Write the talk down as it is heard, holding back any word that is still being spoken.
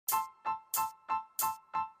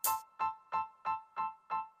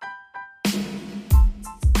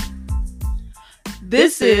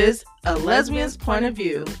This is A Lesbian's Point of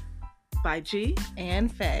View by G and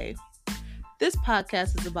Faye. This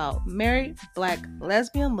podcast is about married Black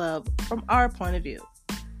lesbian love from our point of view.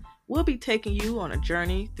 We'll be taking you on a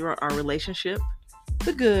journey through our relationship,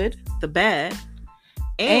 The good, the bad,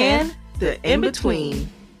 and the in-between.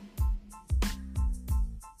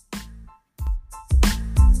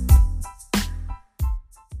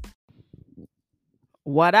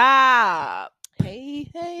 What up? Hey.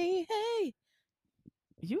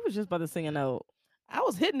 You was just about to sing a note. I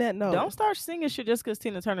was hitting that note. Don't start singing shit just because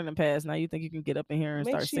Tina Turner done passed. Now you think you can get up in here and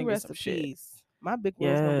Make start she singing rest some in shit. peace. My big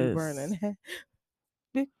wheel's gonna be Yes. burning.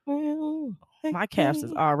 Big wheel. My calves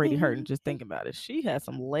is already hurting just thinking about it. She had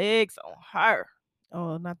some legs on her.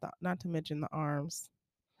 Oh, not to mention the arms.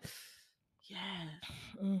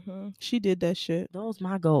 Yes. She did that shit. Those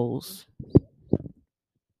my goals.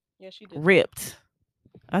 Yeah, she did. Ripped.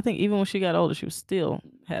 I think even when she got older, she was still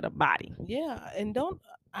had a body. Yeah, and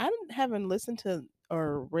haven't listened to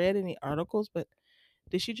or read any articles, but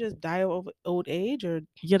did she just die of old age or?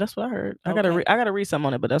 Yeah, that's what I heard. I Okay. gotta read something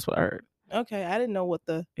on it, but that's what I heard. Okay, I didn't know what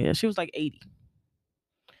the Yeah, she was like 80.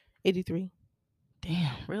 83.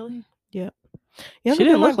 Damn, really? Yeah. She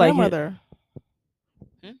didn't look like it. my grandmother.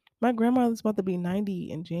 Hmm? My grandmother's about to be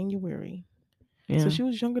 90 in January. Yeah. So she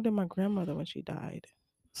was younger than my grandmother when she died.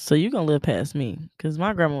 So you gonna live past me, because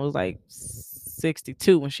my grandma was like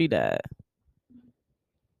 62 when she died.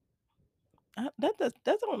 That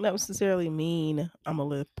don't necessarily mean I'm gonna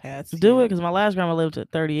live past. Do you. it, because my last grandma lived to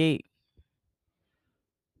 38.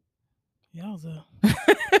 Yowza.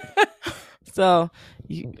 So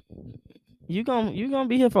you gonna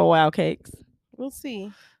be here for a while, cakes. We'll see.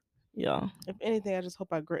 Yeah. If anything, I just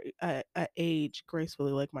hope I age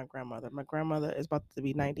gracefully like my grandmother. My grandmother is about to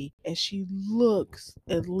be 90, and she looks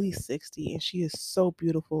at least 60, and she is so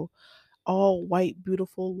beautiful. All white,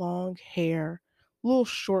 beautiful, long hair, little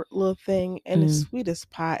short little thing, and as sweet as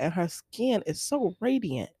pie, and her skin is so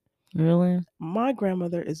radiant. Really? My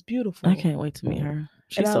grandmother is beautiful. I can't wait to meet her.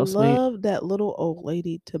 She's and so I sweet. love that little old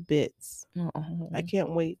lady to bits. Oh. I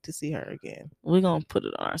can't wait to see her again. We're gonna put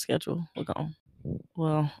it on our schedule. I'm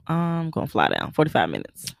gonna fly down 45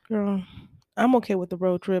 minutes. Girl, I'm okay with the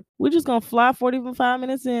road trip. We're just gonna fly 45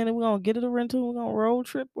 minutes in, and we're gonna get it a rental. We're gonna road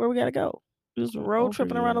trip where we gotta go. Just road Over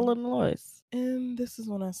tripping you. around Illinois. And this is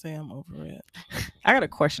when I say I'm over it. I got a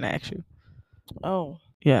question to ask you. Oh.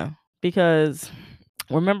 Yeah, because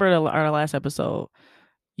remember our last episode,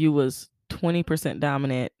 you was 20%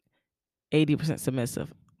 dominant, 80%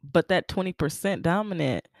 submissive. But that 20%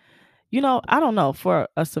 dominant, I don't know, for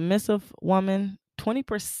a submissive woman,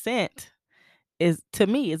 20% is, to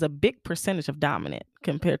me, is a big percentage of dominant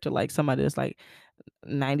compared to like somebody that's like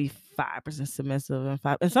 95% submissive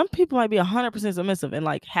and some people might be 100% submissive and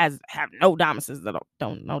like have no dominance at all,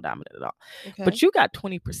 no dominant at all. Okay. But you got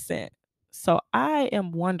 20%. So I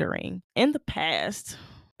am wondering, in the past,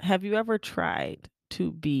 have you ever tried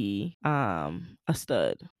to be a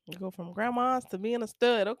stud? You go from grandmas to being a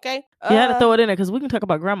stud, okay? You had to throw it in there because we can talk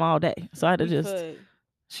about grandma all day. So I had to could.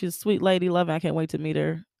 She's a sweet lady, loving. I can't wait to meet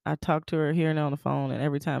her. I talk to her here and there on the phone, and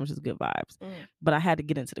every time it's just good vibes. But I had to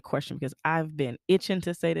get into the question because I've been itching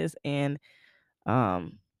to say this, and I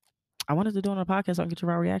wanted to do it on a podcast so I can get your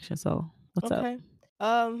raw reaction. So what's up?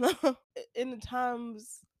 In the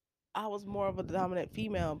times I was more of a dominant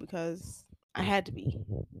female because I had to be.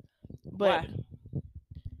 But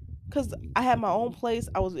because I had my own place,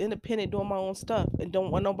 I was independent doing my own stuff and don't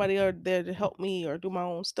want nobody there to help me or do my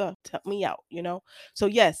own stuff to help me out, So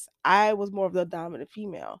yes, I was more of the dominant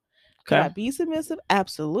female. Could I be submissive?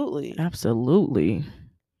 Absolutely.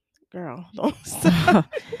 Girl, don't stop.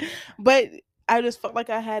 But I just felt like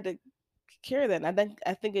I had to carry that. And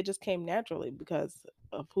I think it just came naturally because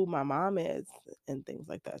of who my mom is and things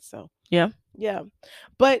like that. So yeah.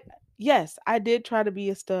 But yes, I did try to be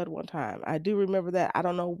a stud one time. I do remember that. I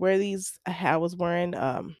don't know where I was wearing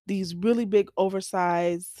these really big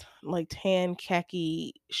oversized like tan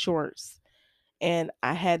khaki shorts, and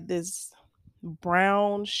I had this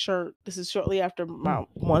brown shirt. This is shortly after my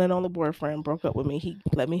one and only boyfriend broke up with me. He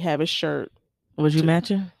let me have his shirt. Was you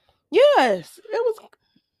matching? Yes, it was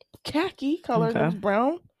khaki color. Okay. It was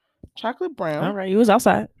brown, chocolate brown. All right, you was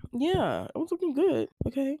outside. Yeah, it was looking good.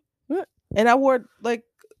 Okay, and I wore like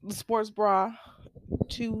the sports bra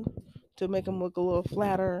to make them look a little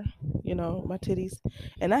flatter, my titties.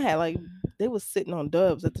 And I had like, they was sitting on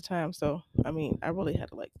dubs at the time, so I mean, I really had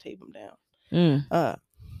to like tape them down.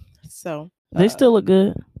 So they still look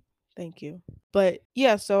good. Thank you. But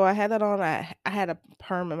yeah, so I had that on. I had a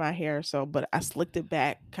perm in my hair, but I slicked it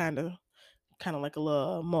back kind of like a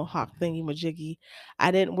little mohawk thingy majiggy. I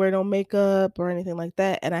didn't wear no makeup or anything like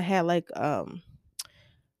that, and I had like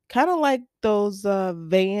kind of like those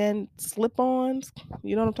van slip-ons.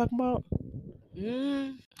 You know what I'm talking about?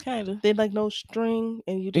 Kind of. They like no string,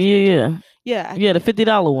 and you just yeah. The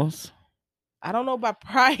 $50 ones. I don't know about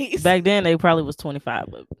price. Back then they probably was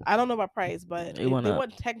 $25, but I don't know about price, but they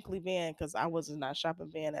weren't technically van because I was not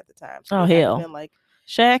shopping van at the time. So they hell, been like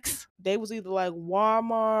Shacks. They was either like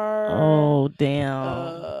Walmart. Oh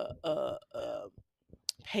damn.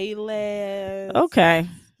 Payless. Okay.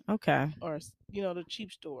 Or the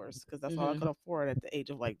cheap stores, because that's all I could afford at the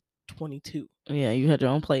age of like 22. Yeah, you had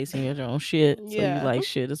your own place and you had your own shit. So you like,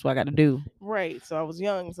 shit, that's what I got to do. Right. So I was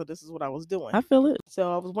young, so this is what I was doing. I feel it.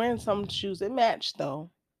 So I was wearing some shoes. It matched though.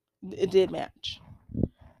 It did match.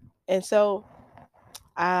 And so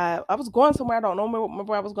I was going somewhere. I don't remember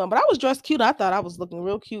where I was going, but I was dressed cute. I thought I was looking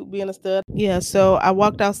real cute being a stud. Yeah. So I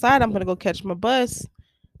walked outside. I'm going to go catch my bus.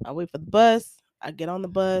 I wait for the bus. I get on the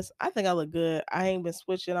bus. I think I look good. I ain't been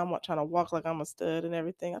switching. I'm trying to walk like I'm a stud and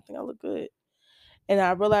everything. I think I look good. And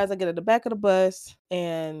I realize I get at the back of the bus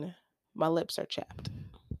and my lips are chapped.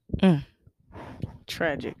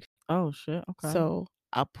 Tragic. Oh, shit. Okay. So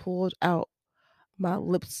I pulled out my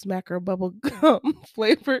lip smacker bubble gum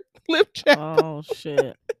flavored lip chap. Oh,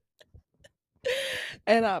 shit.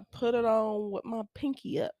 And I put it on with my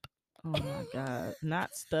pinky up. Oh, my God.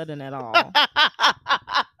 Not studding at all.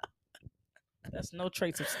 That's no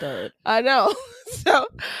trace of stud. I know. So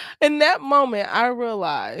in that moment, I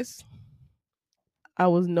realized I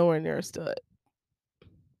was nowhere near a stud.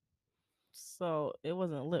 So it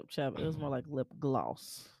wasn't lip chap. It was more like lip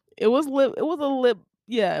gloss. It was a lip.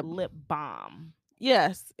 Yeah. Lip balm.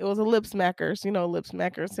 Yes. It was a lip smackers. Lip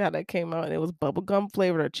smackers, how that came out. And it was bubblegum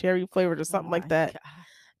flavored or cherry flavored or something like that. God.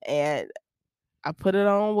 And I put it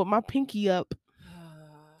on with my pinky up.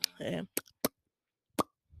 And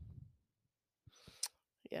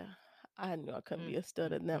yeah, I knew I couldn't be a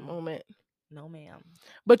stud in that moment. No, ma'am.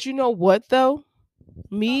 But you know what, though?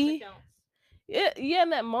 Me? Yeah,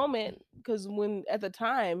 in that moment, because when at the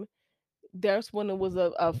time, that's when it was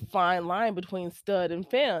a fine line between stud and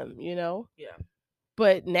femme, Yeah.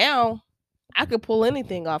 But now, I could pull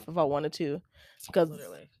anything off if I wanted to, because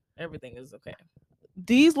literally everything is okay.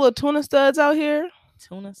 These little tuna studs out here.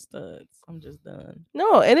 Tuna studs. I'm just done.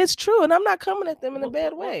 No, and it's true, and I'm not coming at them in a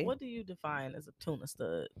bad way. What do you define as a tuna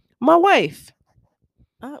stud? My wife.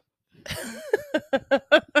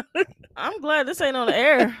 I'm glad this ain't on the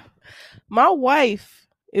air. My wife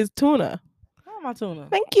is tuna. How am I tuna?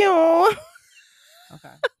 Thank you.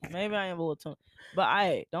 Okay, maybe I am a little tuna,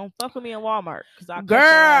 but don't fuck with me in Walmart because I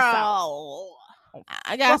girl.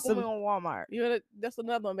 I got some in Walmart. That's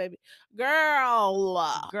another one, baby. Girl.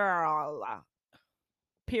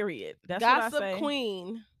 Period. That's Gossip what I say.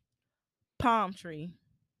 Queen. Palm tree.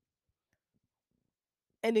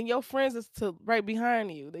 And then your friends is right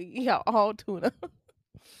behind you. They got all tuna.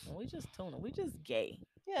 We just tuna. We just gay.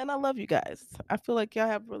 Yeah, and I love you guys. I feel like y'all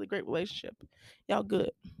have a really great relationship. Y'all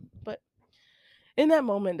good. But in that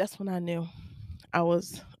moment, that's when I knew I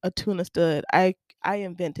was a tuna stud. I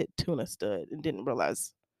invented tuna stud and didn't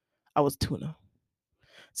realize I was tuna.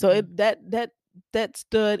 So that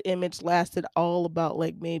stud image lasted all about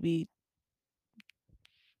like maybe,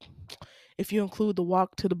 if you include the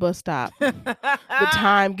walk to the bus stop, the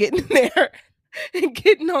time getting there and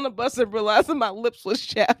getting on the bus and realizing my lips was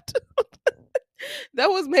chapped. That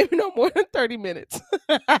was maybe no more than 30 minutes.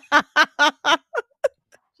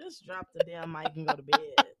 Just drop the damn mic and go to bed.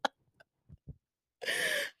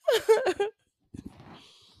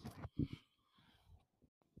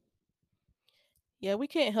 Yeah, we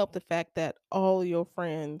can't help the fact that all your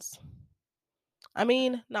friends, I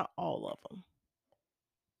mean, not all of them.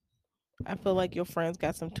 I feel like your friends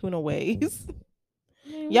got some tuna ways.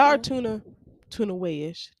 Y'all are tuna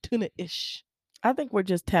way-ish. I think we're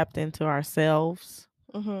just tapped into ourselves.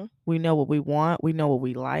 Mm-hmm. We know what we want. We know what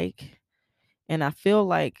we like. And I feel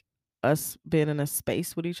like us being in a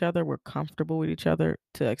space with each other, we're comfortable with each other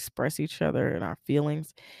to express each other and our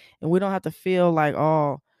feelings. And we don't have to feel like,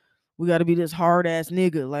 oh, we got to be this hard ass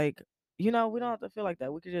nigga. Like, we don't have to feel like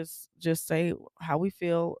that. We could just say how we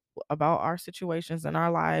feel about our situations in our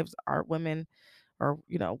lives, our women, or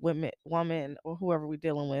woman, or whoever we're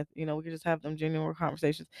dealing with. We could just have them genuine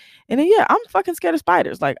conversations. And then I'm fucking scared of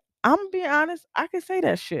spiders. Like, I'm being honest, I can say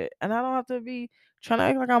that shit, and I don't have to be trying to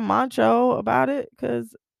act like I'm macho about it,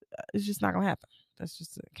 because it's just not gonna happen. That's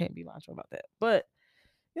just can't be macho about that. But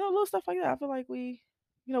little stuff like that. I feel like we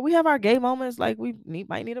have our gay moments. Like we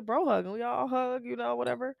might need a bro hug, and we all hug.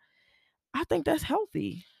 Whatever. I think that's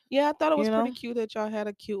healthy. Yeah, I thought it was pretty cute that y'all had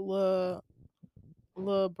a cute little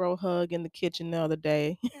bro hug in the kitchen the other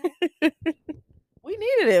day. We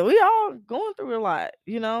needed it. We all going through a lot,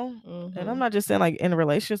 And I'm not just saying like in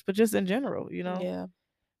relationships, but just in general, Yeah.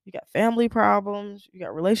 You got family problems, you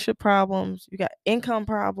got relationship problems, you got income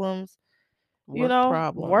problems,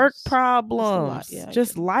 Work work problems. problems, Yeah,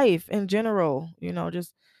 just life in general,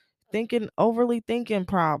 just overly thinking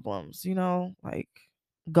problems, like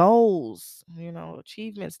goals,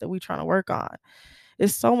 achievements that we trying to work on.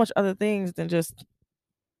 It's so much other things than just,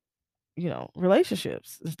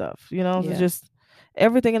 relationships and stuff, It's just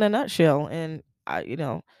everything in a nutshell. And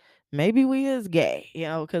maybe we is gay,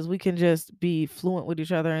 because we can just be fluent with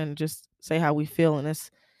each other and just say how we feel, and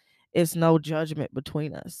it's no judgment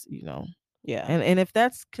between us, Yeah. And if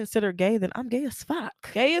that's considered gay, then I'm gay as fuck.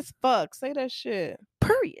 Gay as fuck. Say that shit.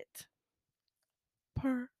 Period.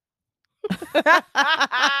 No,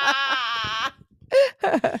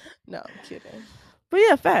 I'm kidding. But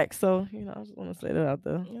yeah, facts. So, I just want to say that out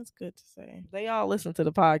there. That's good to say. They all listen to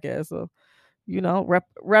the podcast. So,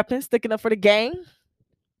 repping, sticking up for the gang.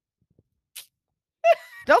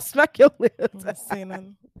 Don't smack your lips. Say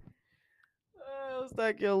nothing.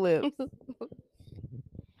 Smack your lips.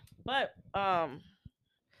 But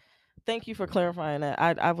thank you for clarifying that.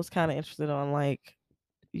 I was kind of interested on like,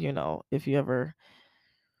 if you ever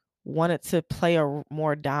wanted to play a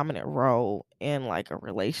more dominant role in like a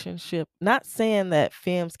relationship. Not saying that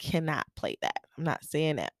femmes cannot play that. I'm not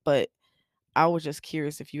saying that, but I was just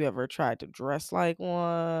curious if you ever tried to dress like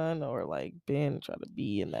one or like try to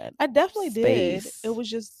be in that. I definitely space. did. It was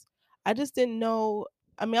just I just didn't know.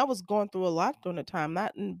 I mean, I was going through a lot during the time,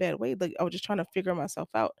 not in a bad way. Like I was just trying to figure myself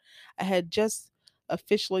out. I had just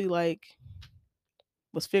officially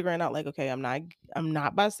was figuring out like, okay, I'm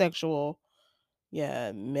not bisexual.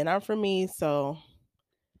 Yeah, men are for me, so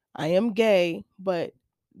I am gay, but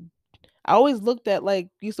I always looked at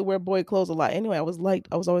used to wear boy clothes a lot. Anyway, I was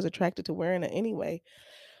always attracted to wearing it anyway.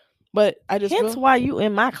 But I just hence why you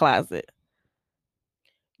in my closet.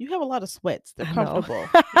 You have a lot of sweats. They're comfortable.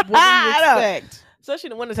 What do you expect? Especially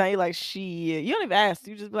in the wintertime, you're like, shit. You don't even ask.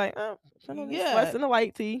 You just be like, oh, sweats and a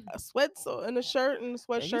white tee. Sweats and a shirt and a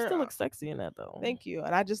sweatshirt. You still look sexy in that though. Thank you.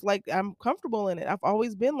 And I just I'm comfortable in it. I've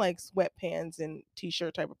always been like sweatpants and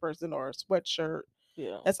t-shirt type of person or a sweatshirt.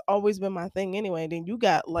 Yeah. That's always been my thing anyway. Then you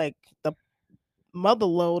got like the mother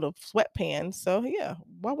load of sweatpants. So yeah,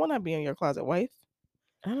 why won't I be in your closet, wife?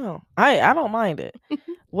 I don't know. I don't mind it.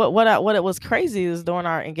 What it was crazy is during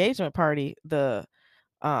our engagement party, the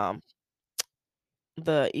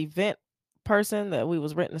event person that we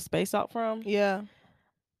was renting the space out from. Yeah.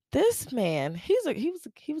 This man, he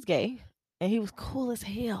was gay and he was cool as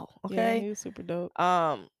hell. Okay. Yeah, he was super dope.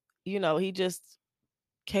 He just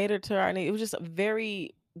catered to our needs. It was just a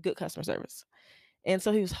very good customer service. And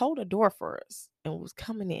so he was holding a door for us and was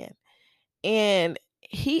coming in. And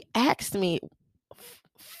he asked me,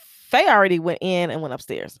 Faye already went in and went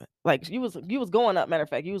upstairs. Like you was going up, matter of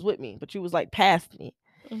fact, you was with me, but you was like past me.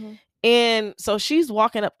 Mm-hmm. And so she's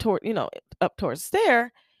walking up towards the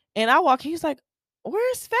stair, and I walk, he's like,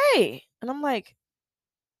 where's Faye? And I'm like,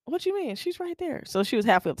 what you mean? She's right there. So she was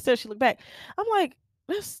halfway upstairs. She looked back. I'm like,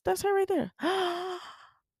 that's her right there.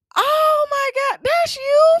 Oh my God, that's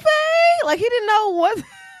you, Faye? Like he didn't know what.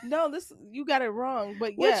 No, you got it wrong.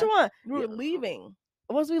 But yeah, which one? We were leaving.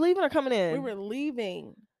 Was we leaving or coming in? We were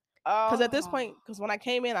leaving. Because at this point, when I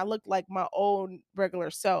came in, I looked like my own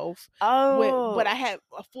regular self. But I had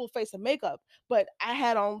a full face of makeup. But I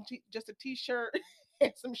had on just a t-shirt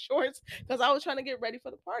and some shorts because I was trying to get ready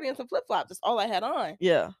for the party and some flip-flops. That's all I had on.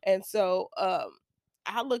 Yeah. And so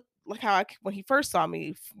I looked like how when he first saw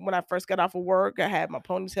me, when I first got off of work, I had my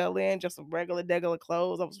ponytail in, just some regular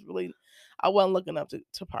clothes. I wasn't looking up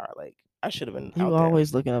to par. Like I should have been. You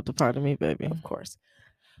always looking up to par to me, baby. Of course.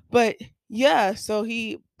 But yeah, so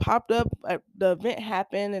he popped up, the event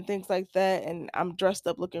happened and things like that, and I'm dressed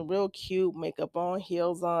up looking real cute, makeup on,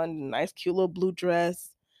 heels on, nice cute little blue dress.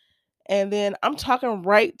 And then I'm talking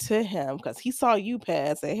right to him because he saw you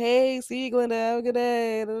pass. Say, hey, see you, Glenda, have a good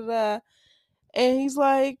day. Da, da, da. And he's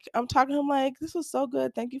like, I'm talking to him like, this was so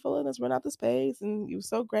good. Thank you for letting us rent out the space. And you were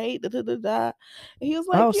so great. Da, da, da, da. And he was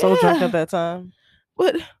like, I was so drunk at that time.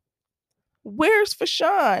 But where's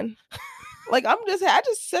Fashawn? Like I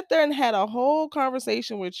just sat there and had a whole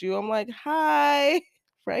conversation with you. I'm like, hi,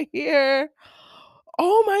 right here.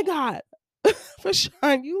 Oh my God.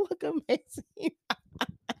 Fashawn, you look amazing.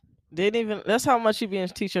 That's how much she be in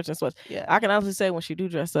t-shirts and sweats. Yeah. I can honestly say when she do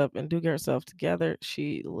dress up and do get herself together,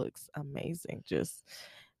 she looks amazing. Just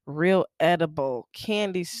real edible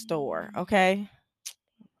candy store. Okay.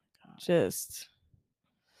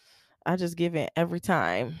 I just give in every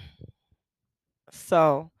time.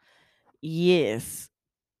 So yes,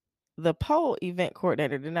 the pole event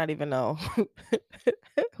coordinator did not even know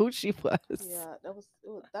who she was. Yeah,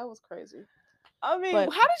 that was crazy. I mean, how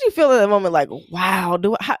did you feel at that moment? Like, wow,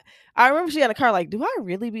 I remember she had a car. Like, do I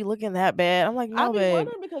really be looking that bad? I'm like, no, I be babe,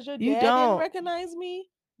 wondering because your you dad didn't don't. recognize me.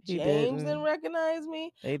 He James didn't. didn't recognize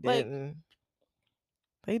me. They Like, didn't.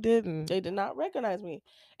 They didn't. They did not recognize me,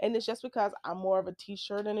 and it's just because I'm more of a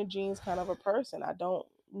t-shirt and a jeans kind of a person. I don't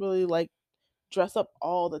really like dress up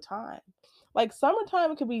all the time. Like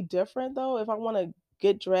summertime, it could be different though. If I want to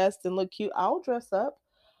get dressed and look cute, I'll dress up.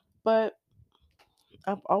 But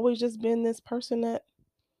I've always just been this person that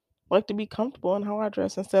like to be comfortable in how I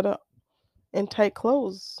dress instead of in tight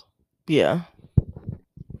clothes. Yeah.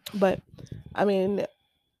 But I mean,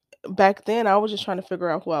 back then I was just trying to figure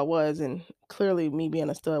out who I was, and clearly me being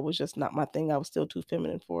a stud was just not my thing. I was still too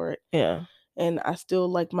feminine for it. Yeah. And I still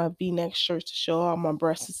like my V-neck shirts to show all my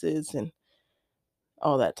breasts and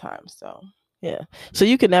all that time. So yeah. So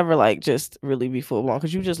you could never like just really be full blown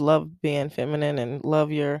because you just love being feminine and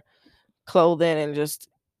love your clothing and just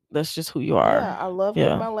that's just who you are. Yeah, I love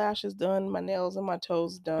getting my lashes done, my nails and my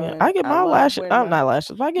toes done. Yeah, I get my lashes. I'm not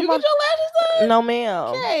lashes. But I get you my get your lashes done? No,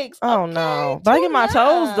 ma'am. Cakes. Oh okay, no, but I get my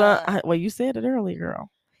toes done. Well, you said it earlier,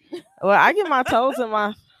 girl. Well, I get my toes and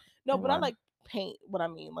my. No, but I like paint. What I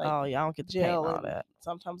mean, like oh yeah, I don't get the gel paint and all and that.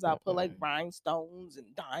 sometimes I'll put like rhinestones and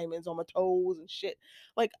diamonds on my toes and shit.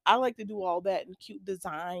 Like I like to do all that and cute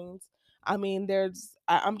designs. I mean,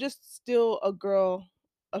 I'm just still a girl,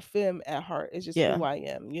 a femme at heart. It's just who I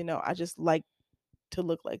am. You know, I just like to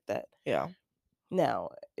look like that. Yeah. Now,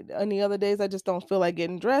 any other days I just don't feel like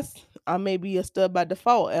getting dressed. I may be a stud by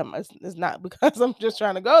default. It's not because I'm just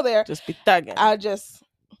trying to go there. Just be thugging. I just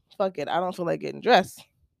fuck it. I don't feel like getting dressed.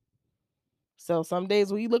 So some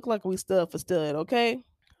days we look like we stud for stud, okay?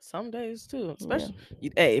 Some days too. Especially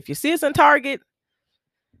hey, if you see us in Target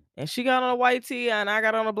and she got on a white tee and I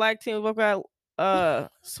got on a black tee, we both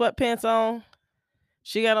got sweatpants on.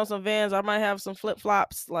 She got on some Vans. I might have some flip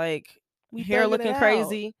flops, like we hair looking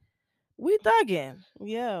crazy. We thugging.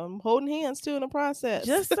 Yeah, I'm holding hands too in the process.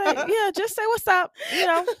 Just say what's up. You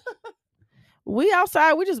know, we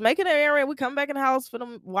outside. We just making an errand. We come back in the house for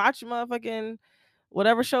them watch motherfucking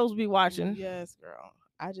whatever shows we watching. Yes, girl.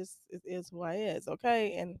 It is who I is,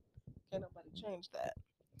 okay? And can't nobody change that.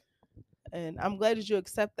 And I'm glad that you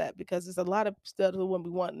accept that because there's a lot of studs who wouldn't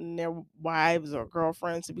be wanting their wives or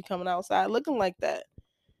girlfriends to be coming outside looking like that.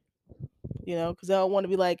 You know, because they don't want to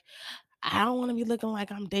be like, I don't want to be looking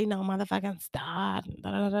like I'm dating a motherfucking star.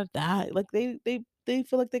 Like they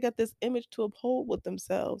feel like they got this image to uphold with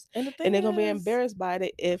themselves, and they're gonna be embarrassed by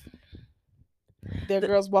it if their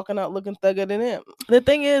girls walking out looking thugger than them. The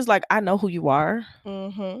thing is, like, I know who you are.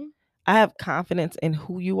 Mm-hmm. I have confidence in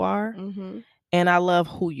who you are, and I love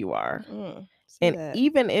who you are. And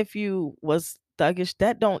even if you was thuggish,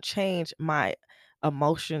 that don't change my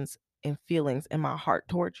emotions and feelings in my heart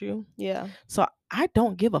towards you. Yeah. So I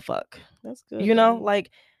don't give a fuck. That's good. You know, like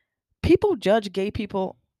people judge gay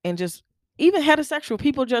people and just even heterosexual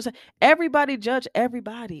people judge everybody judge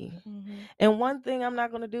everybody. And one thing I'm not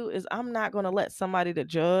going to do is I'm not going to let somebody to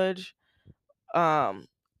judge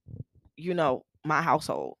you know, my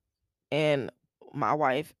household and my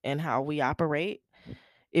wife and how we operate.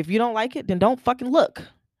 If you don't like it, then don't fucking look.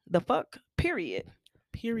 The fuck, period.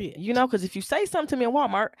 You know, because if you say something to me in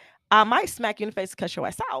Walmart, I might smack you in the face and cut your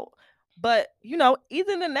ass out. But, you know,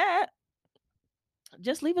 either than that,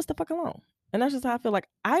 just leave us the fuck alone. And that's just how I feel. Like,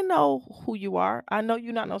 I know who you are. I know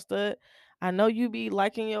you're not no stud. I know you be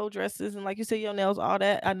liking your dresses and like you say, your nails, all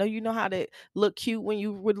that. I know you know how to look cute when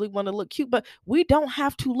you really want to look cute, but we don't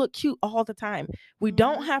have to look cute all the time. We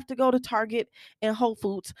don't have to go to Target and Whole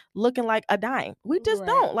Foods looking like a dime. We just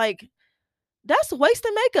don't. Like, that's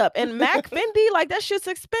wasting makeup. And Mac Fendi, like, that shit's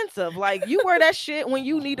expensive. Like, you wear that shit when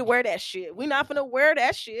you need to wear that shit. We not gonna wear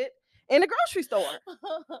that shit in the grocery store.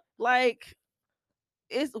 Like,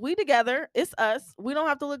 it's we together. It's us. We don't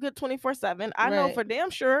have to look good 24/7. I know for damn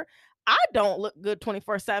sure I don't look good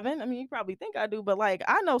 24/7. I mean, you probably think I do, but like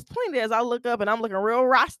I know plenty as I look up and I'm looking real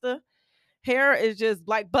Rasta. Hair is just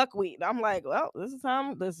like buckwheat. I'm like, well, this is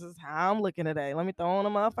how I'm looking today. Let me throw on a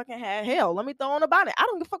motherfucking hat. Hell, let me throw on a bonnet. I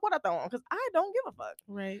don't give a fuck what I throw on because I don't give a fuck.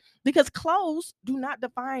 Right. Because clothes do not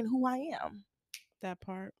define who I am. That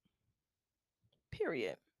part.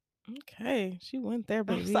 Period. Okay, she went there,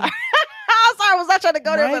 baby. I'm sorry. I was not trying to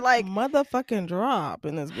go there, but like motherfucking drop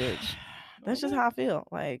in this bitch. That's just how I feel.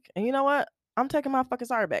 Like, and you know what? I'm taking my fucking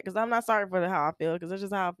sorry back because I'm not sorry for how I feel because that's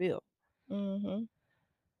just how I feel.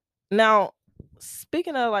 Now,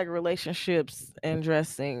 speaking of like relationships and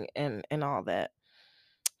dressing and all that,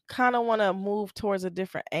 kind of want to move towards a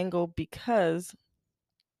different angle because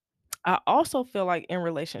I also feel like in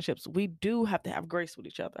relationships, we do have to have grace with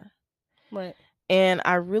each other. Right. And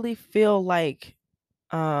I really feel like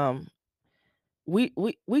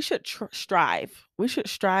we should strive. We should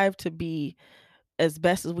strive to be as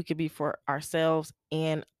best as we could be for ourselves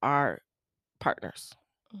and our partners.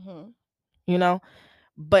 Mm-hmm. You know,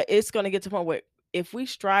 but it's going to get to the point where if we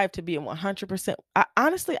strive to be 100%,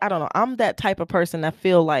 honestly, I don't know. I'm that type of person that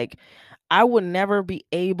feel like I would never be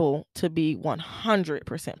able to be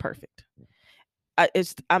 100% perfect.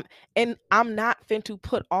 I'm not fin to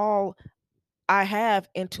put all I have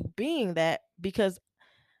into being that, because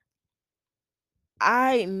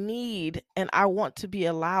I need and I want to be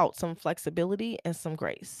allowed some flexibility and some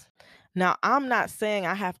grace. Now, I'm not saying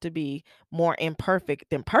I have to be more imperfect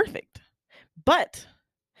than perfect, but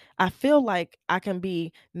I feel like I can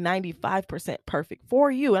be 95% perfect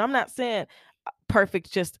for you. And I'm not saying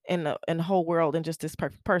perfect just in the whole world and just this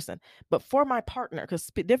perfect person, but for my partner, because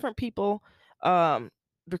different people um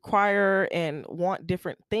require and want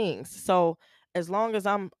different things. So as long as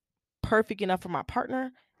I'm perfect enough for my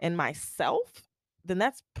partner and myself, then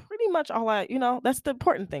that's pretty much all that's the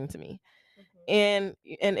important thing to me. Mm-hmm.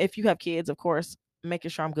 And if you have kids, of course,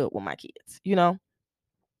 making sure I'm good with my kids,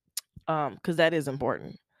 because that is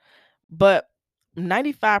important. But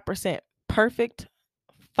 95% perfect,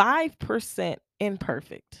 5%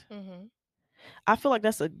 imperfect. Mm-hmm. I feel like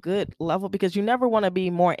that's a good level, because you never want to be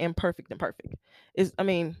more imperfect than perfect. I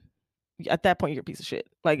mean, at that point you're a piece of shit.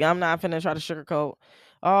 Like, I'm not finna try to sugarcoat.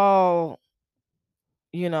 Oh,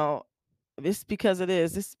 you know, this because it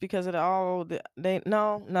is. This because of all they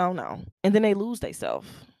no, no, no. And then they lose themselves.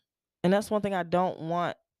 And that's one thing I don't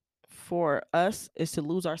want for us, is to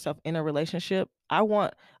lose ourselves in a relationship. I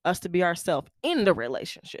want us to be ourselves in the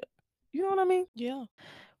relationship. You know what I mean? Yeah.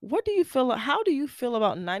 What do you feel? How do you feel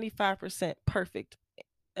about 95% perfect,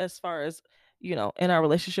 as far as, in our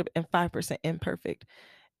relationship, and 5% imperfect?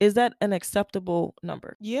 Is that an acceptable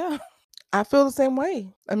number? Yeah. I feel the same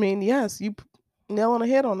way. I mean, yes, you nail on the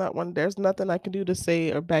head on that one. There's nothing I can do to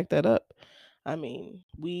say or back that up. I mean,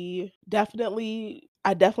 I definitely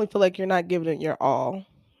feel like you're not giving it your all.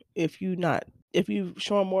 If you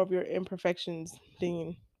showing more of your imperfections,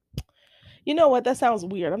 then you know what? That sounds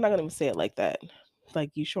weird. I'm not gonna even say it like that.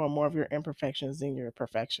 Like you showing more of your imperfections than your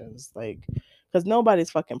perfections, like because nobody's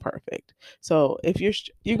fucking perfect. So if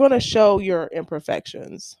you're gonna show your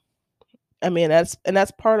imperfections, I mean that's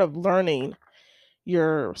part of learning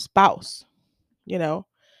your spouse. You know,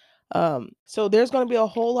 so there's gonna be a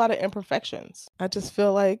whole lot of imperfections. I just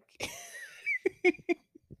feel like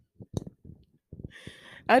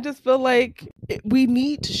we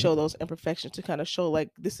need to show those imperfections to kind of show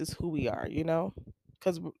like this is who we are.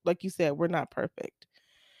 Because like you said, we're not perfect.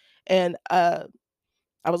 And I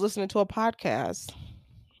was listening to a podcast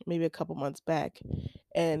maybe a couple months back,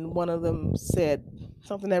 and one of them said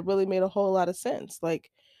something that really made a whole lot of sense. Like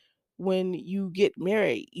when you get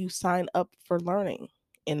married, you sign up for learning.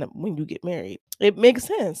 And when you get married, it makes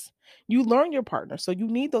sense. You learn your partner. So you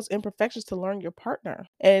need those imperfections to learn your partner.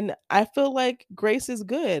 And I feel like grace is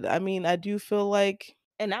good. I mean, I do feel like,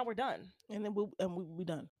 And now we're done. and then we'll be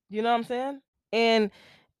done. You know what I'm saying? And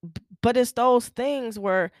but it's those things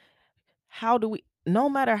where, how do we, no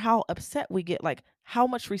matter how upset we get, like, how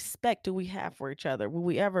much respect do we have for each other? Will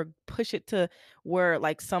we ever push it to where,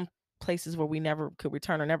 like, some places where we never could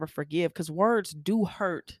return or never forgive? Because words do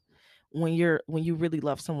hurt when you really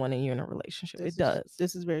love someone and you're in a relationship. It does.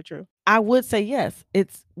 This is very true. I would say yes.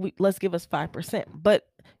 Let's give us 5%, but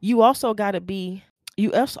you also got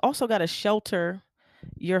to shelter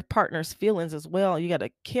your partner's feelings as well. You got to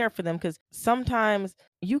care for them, because sometimes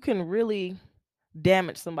you can really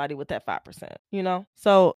damage somebody with that 5%.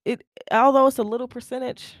 So although it's a little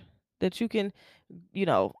percentage that you can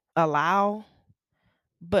allow,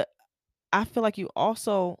 but I feel like you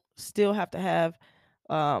also still have to have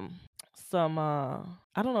some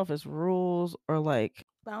I don't know if it's rules or like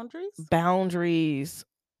Boundaries.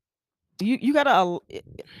 You gotta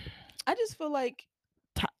I just feel like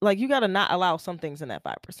you gotta not allow some things in that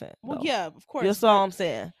 5%. well, yeah, of course. That's all I'm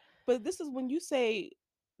saying. But this is when you say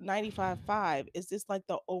 95-5, is this like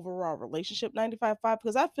the overall relationship 95-5?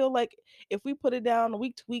 Because I feel like if we put it down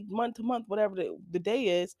week to week, month to month, whatever the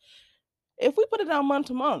day is, if we put it down month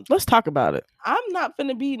to month, let's talk about it. I'm not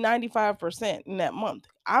gonna be 95% in that month.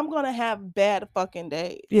 I'm gonna have bad fucking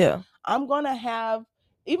days. Yeah. I'm gonna have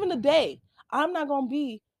even a day. I'm not gonna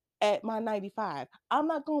be at my 95. I'm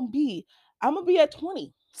gonna be at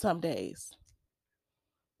 20 some days.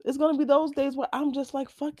 It's gonna be those days where I'm just like,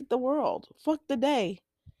 fuck the world, fuck the day,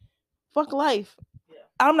 fuck life. Yeah.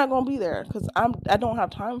 I'm not gonna be there because I don't have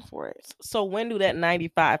time for it. So when do that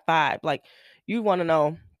 95-5? Like, you want to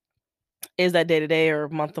know Is that day to day or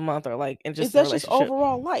month to month or like in just that's relationship? just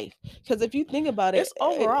overall life. Because if you think about it, it's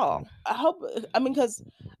overall. Because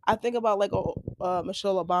I think about like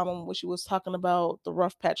Michelle Obama when she was talking about the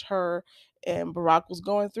rough patch her and Barack was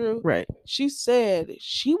going through. Right. She said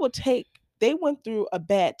she would take. They went through a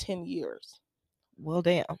bad 10 years. Well,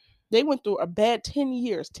 damn. They went through a bad 10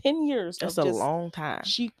 years. 10 years. That's a long time.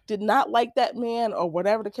 She did not like that man, or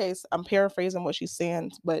whatever the case. I'm paraphrasing what she's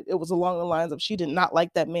saying, but it was along the lines of she did not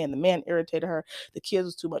like that man. The man irritated her. The kids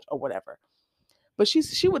was too much, or whatever. But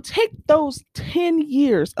she would take those 10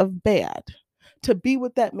 years of bad to be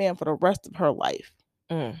with that man for the rest of her life.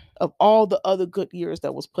 Of all the other good years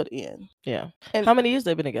that was put in. Yeah. And how many years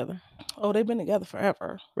they've been together? Oh, they've been together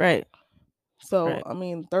forever. Right. So, right. I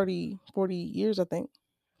mean, 30, 40 years, I think.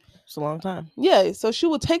 It's a long time. Yeah. So she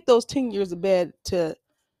would take those 10 years of bad to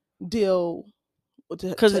deal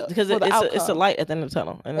because it's a light at the end of the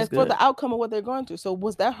tunnel, and for the outcome of what they're going through. So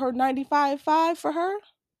was that her 95.5 for her?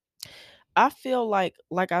 I feel like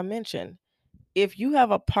I mentioned, if you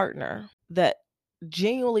have a partner that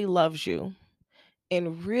genuinely loves you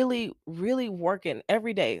and really, really working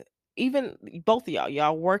every day, even both of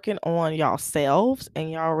y'all working on y'allselves and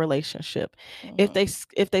y'all relationship. If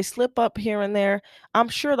they slip up here and there, I'm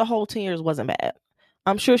sure the whole 10 years wasn't bad.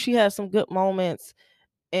 I'm sure she had some good moments,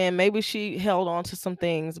 and maybe she held on to some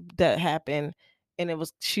things that happened, and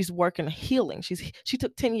she's working healing. She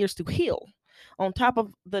took 10 years to heal. On top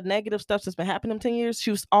of the negative stuff that's been happening in 10 years,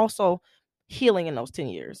 she was also healing in those 10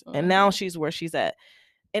 years. And now she's where she's at.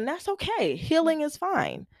 And that's okay. Healing is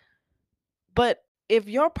fine. But if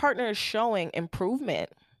your partner is showing improvement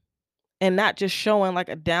and not just showing like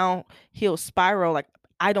a downhill spiral, like,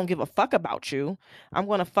 I don't give a fuck about you, I'm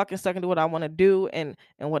going to fucking suck and do what I want to do and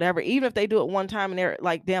whatever. Even if they do it one time and they're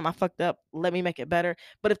like, damn, I fucked up, let me make it better.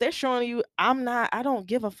 But if they're showing you, I don't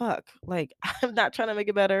give a fuck. Like, I'm not trying to make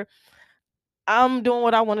it better, I'm doing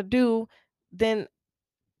what I want to do, then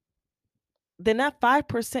that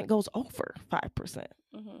 5% goes over 5%.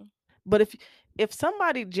 But if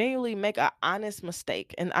somebody genuinely make an honest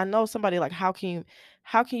mistake, and I know somebody like, how can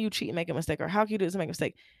you cheat and make a mistake, or how can you do this and make a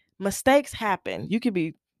mistake? Mistakes happen. You could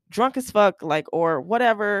be drunk as fuck, like, or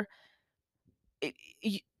whatever.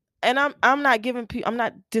 And I'm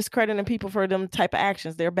not discrediting people for them type of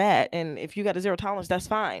actions. They're bad, and if you got a zero tolerance, that's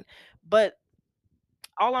fine. But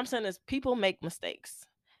all I'm saying is people make mistakes,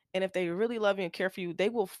 and if they really love you and care for you, they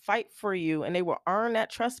will fight for you, and they will earn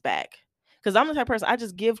that trust back. Because I'm the type of person, I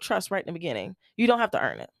just give trust right in the beginning. You don't have to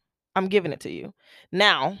earn it. I'm giving it to you.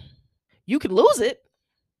 Now, you could lose it.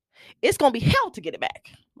 It's going to be hell to get it back.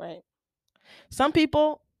 Right. Some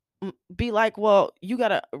people be like, well, you got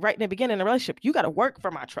to, right in the beginning of the relationship, you got to work for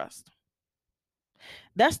my trust.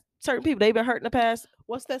 That's certain people. They've been hurt in the past.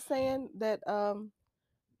 What's that saying? That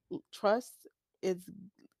trust is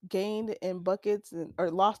gained in buckets or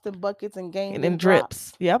lost in buckets and gained in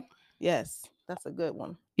drips. Yep. Yes, that's a good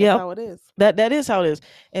one. That's how it is. That is how it is.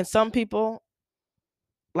 And some people,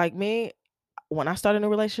 like me, when I start a new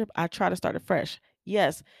relationship, I try to start it fresh.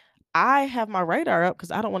 Yes, I have my radar up because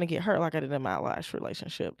I don't want to get hurt like I did in my last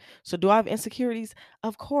relationship. So do I have insecurities?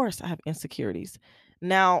 Of course I have insecurities.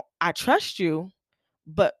 Now, I trust you,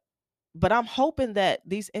 but I'm hoping that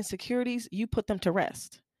these insecurities, you put them to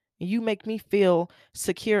rest. You make me feel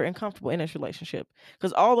secure and comfortable in this relationship.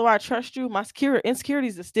 Because although I trust you, my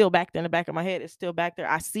insecurities is still back there in the back of my head. It's still back there.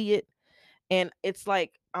 I see it. And it's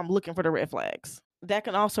like I'm looking for the red flags. That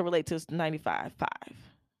can also relate to 95.5.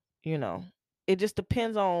 You know, it just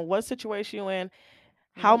depends on what situation you're in,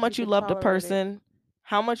 how much you love the person,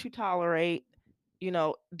 how much you tolerate. You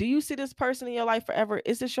know, do you see this person in your life forever?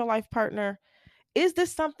 Is this your life partner? Is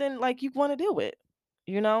this something like you want to deal with?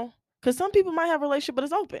 You know, because some people might have a relationship, but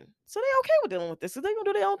it's open. So they're okay with dealing with this. So they're going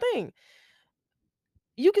to do their own thing.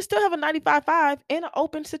 You can still have a 95.5 in an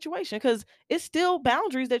open situation because it's still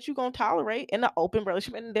boundaries that you're going to tolerate in an open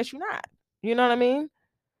relationship and that you're not. You know what I mean?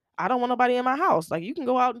 I don't want nobody in my house. Like, you can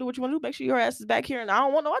go out and do what you want to do. Make sure your ass is back here, and I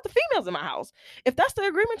don't want no other females in my house. If that's the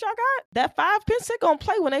agreement y'all got, that 5% gonna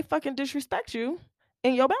play when they fucking disrespect you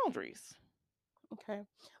and your boundaries. Okay.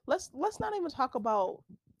 Let's not even talk about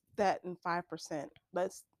that in 5%.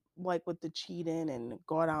 Let's, like, with the cheating and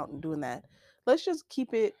going out and doing that. Let's just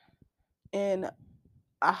keep it in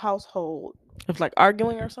a household. If like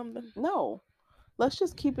arguing or something? No. Let's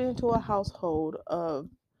just keep it into a household of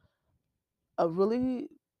a really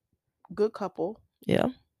good couple. Yeah.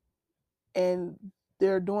 And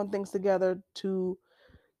they're doing things together to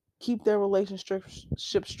keep their relationship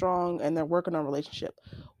strong, and they're working on relationship.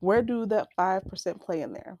 Where do that 5% play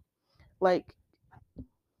in there? Like,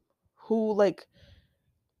 who, like,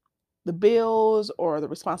 the bills or the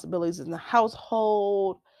responsibilities in the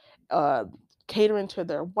household, uh, catering to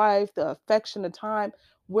their wife, the affection, the time.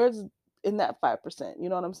 Where's in that 5%? You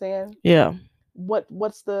know what I'm saying? Yeah.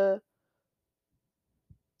 What's the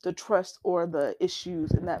trust or the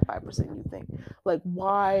issues in that 5%? You think, like,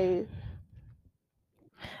 why?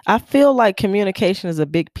 I feel like communication is a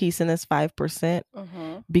big piece in this 5%,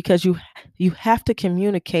 because you have to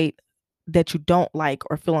communicate that you don't like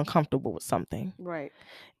or feel uncomfortable with something. Right.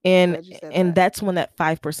 And Glad you said that. that's when that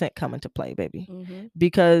 5% come into play, baby.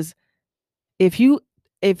 Because if you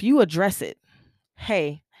address it,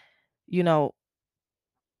 hey, you know,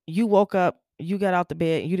 you woke up, you got out the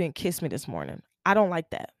bed, you didn't kiss me this morning. I don't like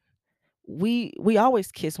that. We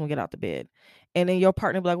always kiss when we get out the bed. And then your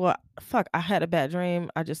partner be like, well, fuck, I had a bad dream.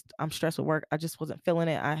 I'm stressed with work. I just wasn't feeling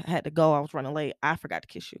it. I had to go. I was running late. I forgot to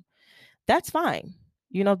kiss you. That's fine.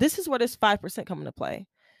 You know, this is where this 5% come into play.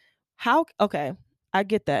 How, okay, I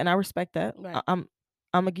get that and I respect that. Right. I'm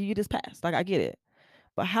gonna give you this pass. Like, I get it.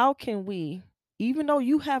 But how can we, even though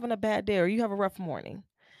you having a bad day or you have a rough morning,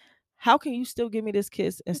 how can you still give me this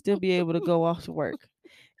kiss and still be able to go off to work?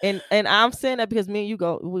 And I'm saying that because me and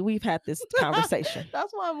you we've had this conversation.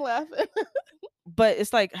 That's why I'm laughing. But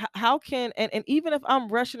it's like, how can, and even if I'm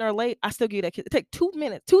rushing or late, I still give you that kiss. It take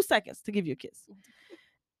 2 seconds to give you a kiss.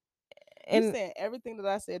 And you're saying everything that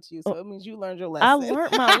I said to you, so it means you learned your I lesson.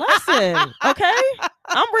 learned my lesson. Okay,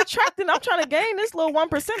 I'm retracting. I'm trying to gain this little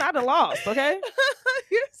 1% I done lost. Okay,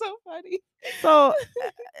 you're so funny. So,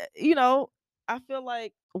 you know, I feel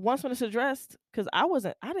like once when it's addressed, because I'm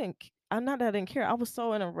not that I didn't care. I was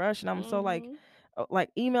so in a rush, and I'm so like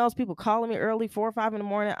emails, people calling me early, 4 or 5 in the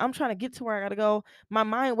morning. I'm trying to get to where I gotta go. My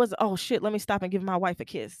mind was, oh shit, let me stop and give my wife a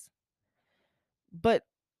kiss. But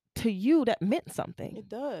to you, that meant something. It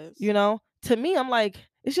does. You know, to me, I'm like,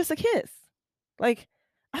 it's just a kiss. Like,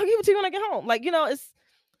 I'll give it to you when I get home. Like, you know,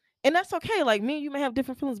 and that's okay. Like, me and you may have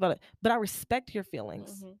different feelings about it, but I respect your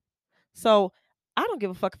feelings. So I don't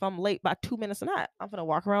give a fuck if I'm late by 2 minutes or not. I'm gonna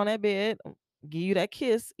walk around that bed, give you that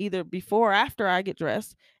kiss either before or after I get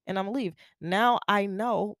dressed, and I'm gonna leave. Now I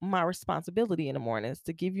know my responsibility in the morning is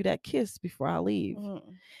to give you that kiss before I leave.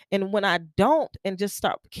 And when I don't and just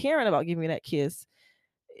start caring about giving you that kiss,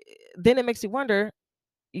 then it makes you wonder,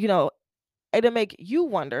 you know, it'll make you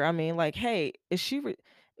wonder. I mean, like, hey, is she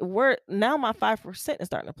where now my 5% is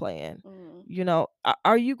starting to play in? You know,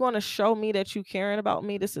 are you going to show me that you caring about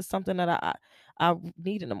me? This is something that I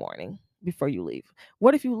need in the morning before you leave.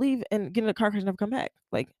 What if you leave and get in the car crash and never come back?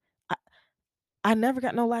 Like, I never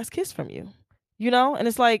got no last kiss from you, you know? And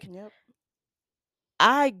it's like,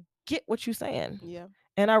 I get what you're saying. Yeah.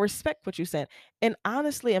 And I respect what you're saying. And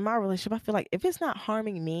honestly, in my relationship, I feel like if it's not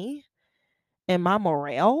harming me and my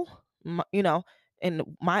morale, you know, and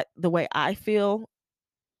the way I feel,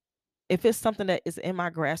 if it's something that is in my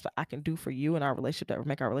grasp that I can do for you in our relationship that would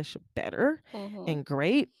make our relationship better and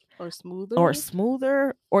great or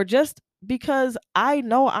smoother or just because I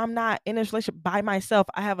know I'm not in this relationship by myself,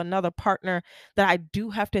 I have another partner that I do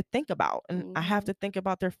have to think about, and I have to think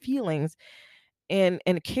about their feelings and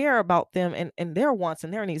care about them and their wants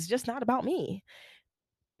and their needs, just not about me.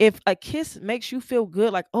 If a kiss makes you feel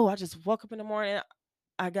good, like, oh, I just woke up in the morning,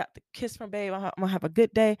 I got the kiss from babe, I'm gonna have a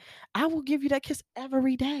good day, I will give you that kiss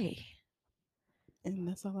every day. And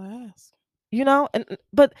that's all I ask. You know, and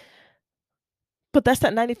but that's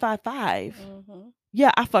that 95.5.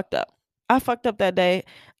 Yeah, I fucked up. I fucked up that day,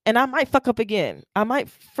 and I might fuck up again. I might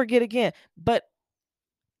forget again. But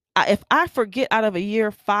if I forget out of a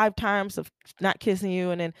year 5 times of not kissing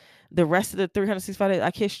you, and then the rest of the 365 days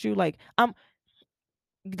I kissed you, like,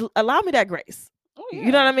 allow me that grace. Oh, yeah.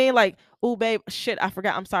 You know what I mean? Like, oh, babe, shit, I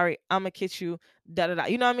forgot. I'm sorry. I'm gonna kiss you. Da da da.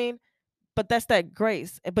 You know what I mean? But that's that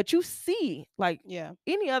grace. But you see, like,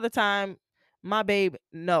 any other time, my babe,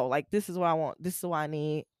 no, like, this is what I want. This is what I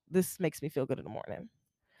need. This makes me feel good in the morning.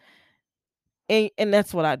 And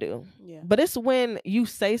that's what I do. Yeah. But it's when you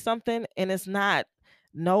say something and it's not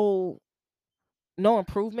no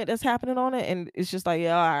improvement that's happening on it, and it's just like,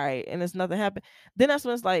 yeah, all right, and it's nothing happened. Then that's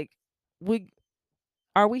when it's like,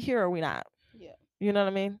 are we here or are we not? Yeah. You know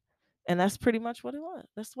what I mean? And that's pretty much what it was.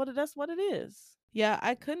 That's what it is. Yeah,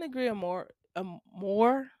 I couldn't agree more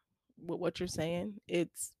with what you're saying.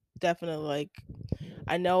 It's definitely like,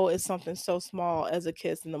 I know it's something so small as a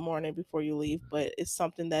kiss in the morning before you leave, but it's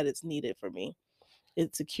something that is needed for me.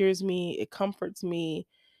 It secures me, it comforts me,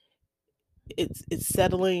 it's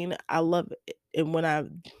settling. I love it. And when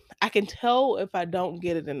I can tell if I don't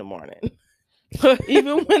get it in the morning.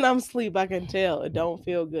 Even when I'm asleep, I can tell it don't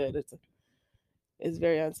feel good. It's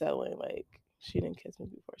very unsettling. Like, she didn't kiss me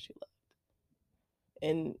before she left.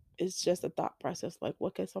 And it's just a thought process, like,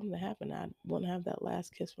 what could something happen? I won't have that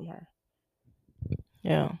last kiss from her.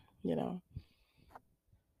 Yeah. You know.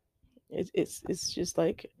 It's just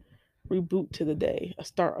like reboot to the day, a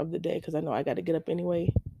start of the day, because I know I got to get up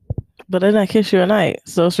anyway. But then I kiss you at night,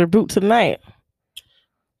 so it's reboot to the night.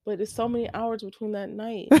 But it's so many hours between that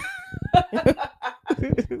night.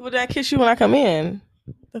 Would I kiss you when I come in?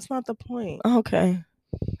 That's not the point. Okay.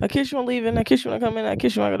 I kiss you when leaving. I kiss you when I come in. I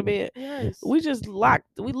kiss you when I go to bed. Yes. We just locked.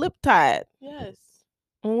 We lip tied. Yes.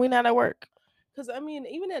 When we not at work. Because I mean,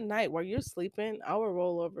 even at night while you're sleeping, I will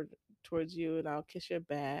roll over towards you and I'll kiss your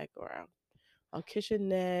back, or I'll kiss your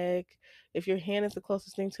neck. If your hand is the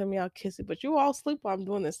closest thing to me, I'll kiss it. But you all sleep while I'm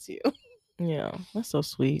doing this to you. Yeah, that's so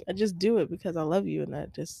sweet. I just do it because I love you, and I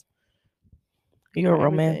just. You're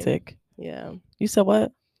romantic. Yeah. You said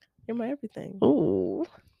what? You're my everything. Ooh.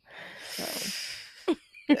 So.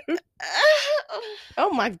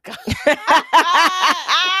 Oh my God.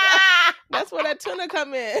 That's where that tuna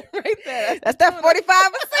come in right there. That's that 45%.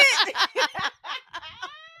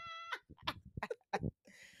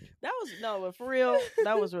 That was but for real,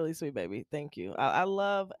 that was really sweet, baby. Thank you. I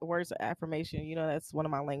love words of affirmation. You know, that's one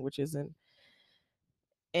of my languages,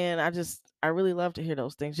 and I really love to hear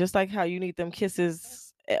those things. Just like how you need them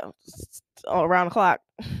kisses around the clock.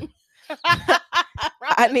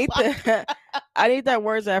 I need that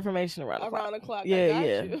words of affirmation around the clock.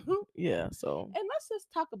 Yeah. Yeah. So. And let's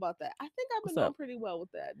just talk about that. I think I've been doing pretty well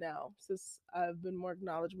with that now, since I've been more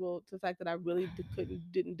knowledgeable to the fact that I really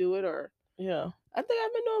didn't do it, or I think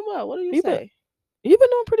I've been doing well. What do you say? You've been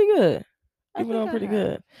doing pretty good. You've been doing pretty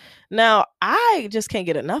good. Now I just can't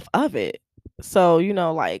get enough of it. So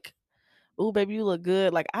like, ooh, baby, you look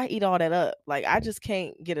good. Like I eat all that up. Like I just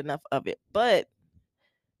can't get enough of it. But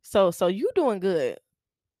so you doing good.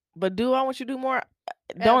 But do I want you to do more?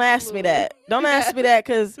 Don't ask me that. Don't ask me that,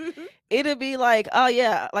 because it'll be like, oh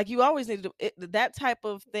yeah, like you always need to do it, that type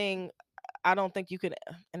of thing. I don't think you could,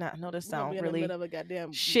 and I know this sounds really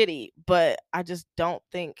shitty, but I just don't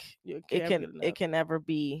think it can ever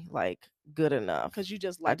be like good enough, because you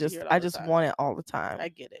just I just want it all the time. I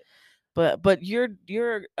get it. But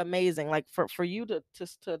you're amazing. Like for you to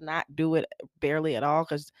not do it barely at all,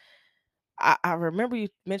 because I remember you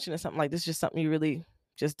mentioning something like this, just something you really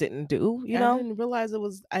just didn't do. I didn't realize it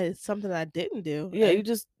was something I didn't do. Yeah, you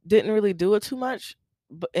just didn't really do it too much.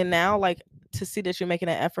 And now, like, to see that you're making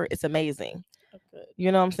an effort, it's amazing. Good.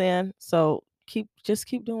 You know what I'm saying? So keep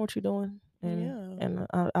doing what you're doing, and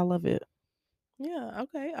I love it. Yeah.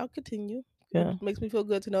 Okay, I'll continue. Yeah, it makes me feel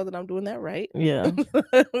good to know that I'm doing that right. Yeah.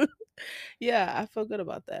 Yeah, I feel good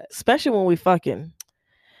about that, especially when we fucking.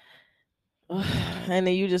 And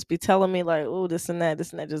then you just be telling me like, oh, this and that,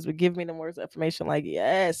 just be giving me the words of affirmation, like,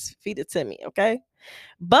 yes, feed it to me, okay?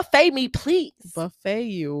 Buffet me, please. Buffet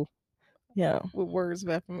you. Yeah. With words of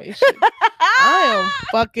affirmation. I am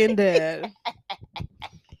fucking dead.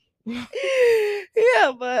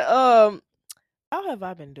 Yeah, but how have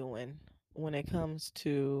I been doing when it comes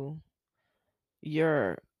to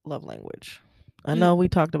your love language? I know we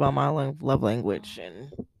talked about my love language,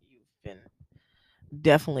 and you've been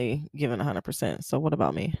definitely given 100%. So what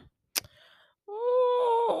about me?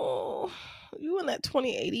 Oh, you in that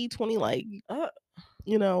 20/80, 20 like, let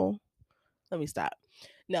me stop.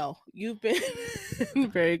 No, you've been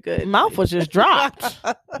very good. Mouth was just dropped.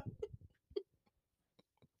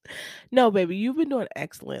 No, baby, you've been doing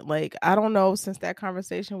excellent. Like, I don't know, since that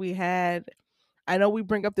conversation we had, I know we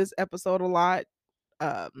bring up this episode a lot.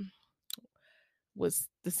 Was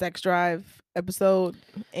the sex drive episode,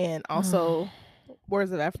 and also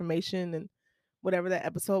words of affirmation, and whatever that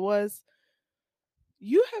episode was.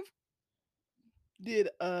 You have did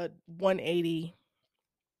a 180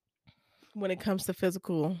 when it comes to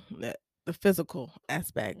the physical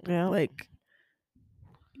aspect. Yeah. Like,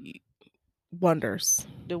 wonders.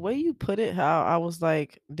 The way you put it, how I was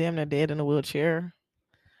like damn near dead in a wheelchair,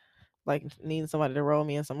 like needing somebody to roll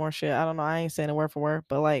me in some more shit. I don't know. I ain't saying it word for word,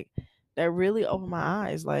 but like that really opened my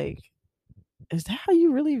eyes. Like, is that how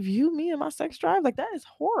you really view me and my sex drive? Like, that is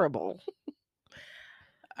horrible.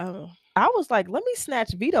 I was like, let me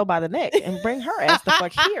snatch Vito by the neck and bring her ass the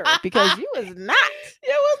fuck here, because you is not.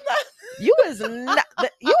 You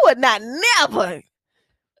would not never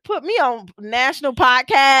put me on national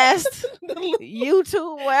podcast,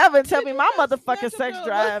 YouTube, whatever, and tell me my motherfucking sex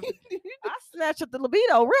drive. I snatch up the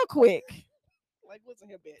libido real quick. Like, listen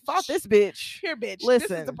here, bitch. Fuck this bitch. Here, bitch. Listen,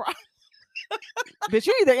 this is the problem. Bitch,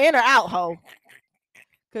 you either in or out, ho.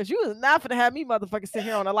 Because you is not finna have me motherfucking sit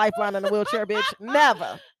here on a lifeline in a wheelchair, bitch.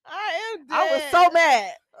 Never. I am dead. I was so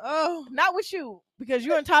mad. Oh, not with you, because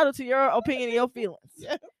you're entitled to your opinion and your feelings.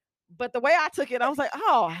 Yeah. But the way I took it, I was like,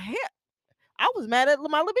 oh, hell. I was mad at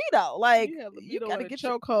my libido. Like, you gotta get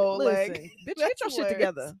your chokehold. Listen, like, bitch, get your shit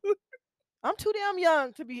together. I'm too damn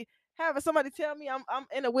young to be having somebody tell me I'm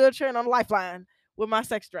in a wheelchair and on a lifeline with my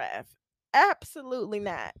sex drive. Absolutely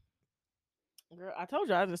not. Girl, I told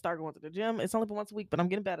you I just started going to the gym. It's only for once a week, but I'm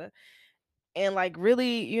getting better. And like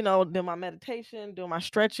really, doing my meditation, doing my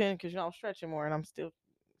stretching, because I'm stretching more and I'm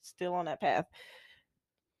still on that path.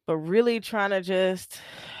 But really trying to just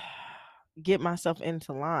get myself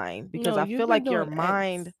into line, because I feel like your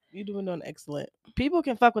mind, you're doing excellent. People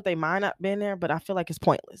can fuck with their mind up being there, but I feel like it's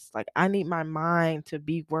pointless. Like I need my mind to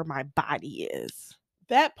be where my body is.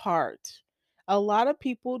 That part. A lot of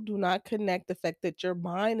people do not connect the fact that your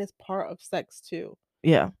mind is part of sex too.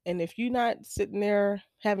 Yeah. And if you're not sitting there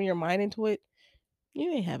having your mind into it, you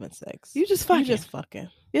ain't having sex. You just fucking. You just fucking.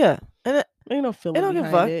 Yeah. And there ain't no feeling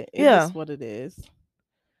behind it. It's just what it is.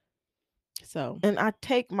 So. And I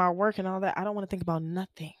take my work and all that. I don't want to think about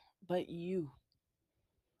nothing but you.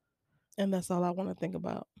 And that's all I want to think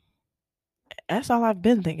about. That's all I've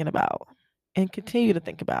been thinking about. And continue to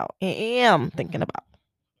think about. And am thinking about.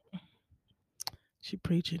 She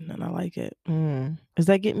preaching and I like it. Is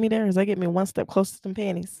that getting me there? Is that getting me one step closer to some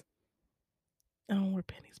panties? I don't wear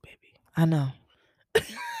panties, baby. I know.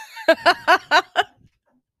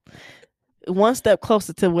 One step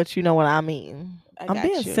closer to what you know what I mean. I'm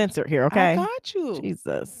being censored here, okay? I got you.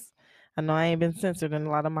 Jesus. I know I ain't been censored in a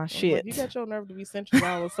lot of my shit. Like, you got your nerve to be censored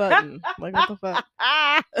all of a sudden. Like, what the fuck?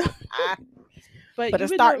 But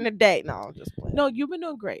it's starting today. No, just playing. No, you've been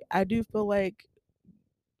doing great. I do feel like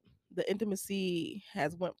the intimacy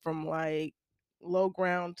has went from like low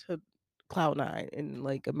ground to cloud 9 in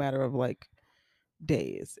like a matter of like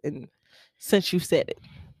days, and since you said it,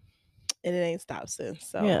 and it ain't stopped since.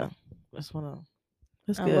 So yeah, just wanna.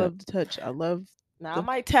 That's good. I love the touch. I love. Now I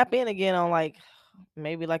might tap in again on like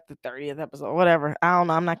maybe like the 30th episode, whatever. I don't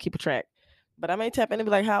know. I'm not keeping track, but I may tap in and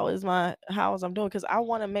be like, how is I'm doing? Because I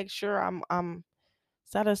want to make sure I'm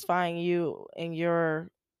satisfying you in your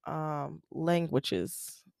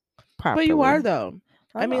languages properly. But you are though.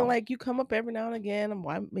 I mean, like you come up every now and again.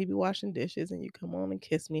 I'm maybe washing dishes, and you come on and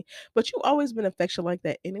kiss me. But you've always been affectionate like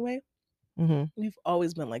that anyway. You've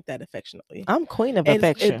always been like that affectionately. I'm queen of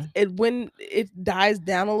affection. When it dies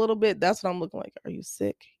down a little bit, that's what I'm looking like. Are you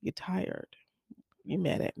sick? You tired? You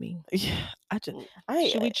mad at me? Yeah,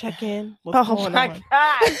 should we check in? What's going on? God.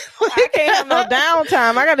 I can't have no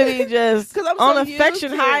downtime. I gotta be just on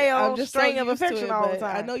affection high on just string of affection all the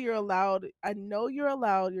time. I know you're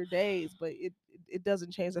allowed your days, but it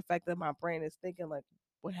doesn't change the fact that my brain is thinking like,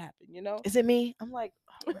 what happened? Is it me? I'm like,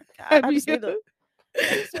 oh my God. I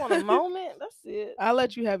just want a moment. That's it. I'll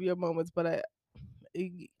let you have your moments, but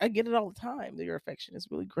I get it all the time. That your affection is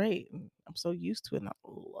really great, and I'm so used to it, and I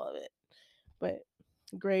love it. But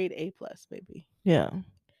grade A+, baby. Yeah.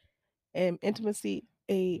 And intimacy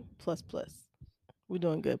A++. We're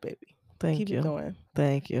doing good, baby. Keep it going.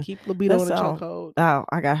 Thank you. Keep libido in the chokehold. Oh,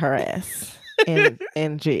 I got her ass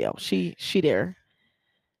in jail. She there.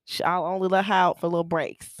 I'll only let her out for little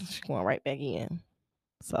breaks. She's going right back in.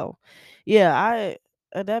 So, yeah,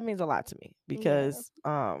 that means a lot to me because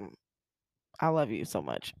I love you so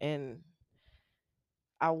much, and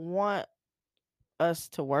I want us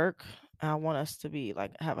to work. I want us to be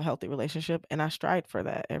like have a healthy relationship, and I strive for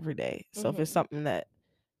that every day. So if it's something that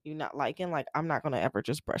you're not liking, like I'm not gonna ever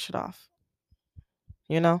just brush it off.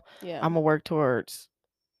 Yeah. I'm gonna work towards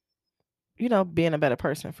being a better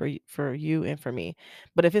person for you and for me.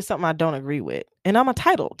 But if it's something I don't agree with, and I'm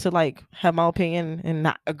entitled to like have my opinion and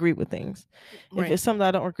not agree with things. Right. If it's something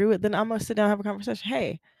I don't agree with, then I'm gonna sit down and have a conversation.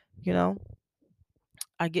 Hey,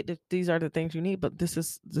 I get that these are the things you need, but this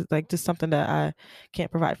is like just something that I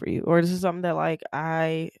can't provide for you, or this is something that like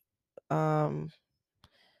I can't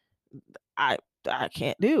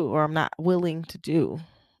do, or I'm not willing to do.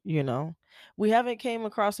 We haven't came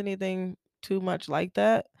across anything too much like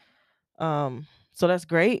that. So that's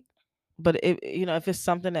great. But if it's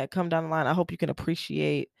something that come down the line, I hope you can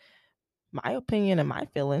appreciate my opinion and my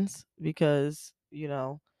feelings, because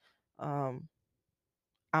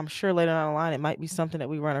I'm sure later down the line it might be something that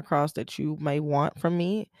we run across that you may want from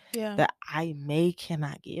me that I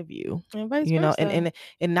cannot give you. And vice versa.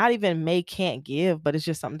 And not even can't give, but it's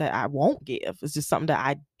just something that I won't give. It's just something that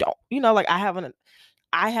I don't, like I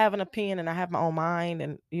have an opinion and I have my own mind,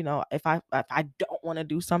 and if I don't want to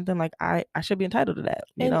do something, like I should be entitled to that.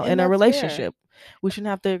 And in a relationship, we shouldn't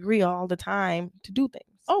have to agree all the time to do things.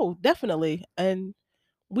 Oh, definitely. And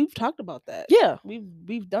we've talked about that. Yeah,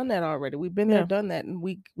 we've done that already. We've been there, done that, and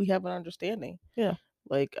we have an understanding. Yeah,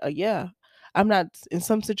 like I'm not in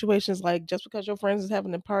some situations like just because your friends is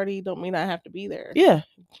having a party don't mean I have to be there. Yeah,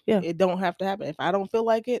 it don't have to happen. If I don't feel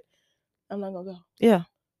like it, I'm not gonna go. Yeah,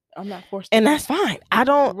 I'm not forced to. And that's fine. I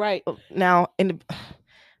don't. Right now in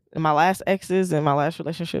my last exes and my last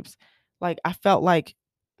relationships, Like, I felt like,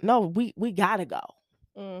 no, we gotta go.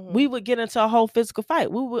 We would get into a whole physical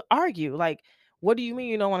fight. We would argue, like, what do you mean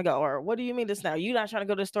you don't want to go? Or what do you mean this now? You not trying to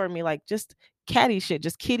go to the store with me? Like, just catty shit,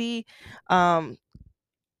 just kitty.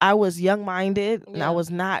 I was young-minded and I was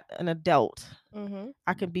not an adult.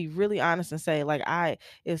 I can be really honest and say, like,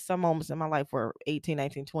 there's some moments in my life where 18,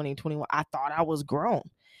 19, 20, 21, I thought I was grown.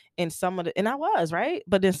 And I was, right?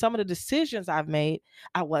 But then some of the decisions I've made,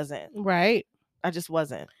 I wasn't. Right. I just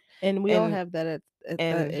wasn't. And we all have that at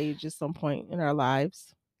that age at some point in our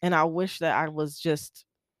lives. And I wish that I was just,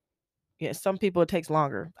 some people it takes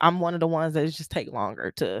longer. I'm one of the ones that it just take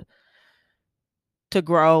longer to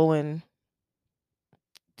grow, and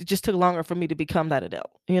it just took longer for me to become that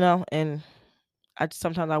adult, and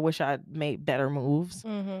sometimes I wish I made better moves,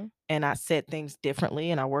 and I said things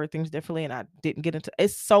differently, and I worded things differently, and I didn't get into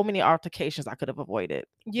it's so many altercations I could have avoided.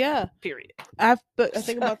 Yeah. Period. I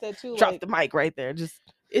think about that too. Drop the mic right there.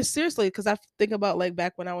 It's seriously, because I think about, like,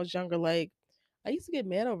 back when I was younger, like, I used to get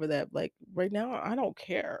mad over that. Like, right now, I don't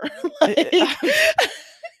care.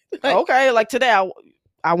 Okay, like today,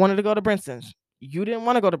 I wanted to go to Brinson's. You didn't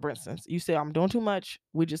want to go to Brinson's. You said, I'm doing too much.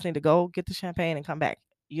 We just need to go get the champagne and come back.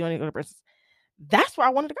 You don't need to go to Brinson's. That's where I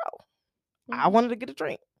wanted to go. I wanted to get a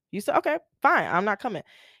drink. You said, okay, fine. I'm not coming.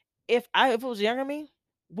 If it was younger me,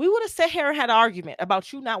 we would have sat here and had an argument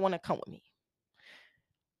about you not want to come with me.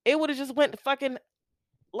 It would have just went fucking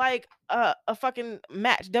like a fucking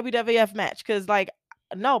match, WWF match. Because, like,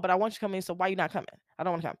 no, but I want you to come in. So why you not coming? I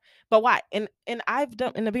don't want to come. But why? And I've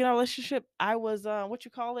done in the beginning of a relationship, I was what you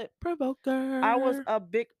call it? Provoker. I was a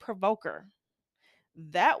big provoker.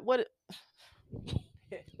 That would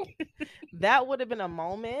have been a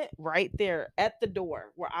moment right there at the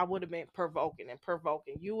door where I would have been provoking.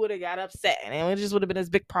 You would have got upset, and it just would have been this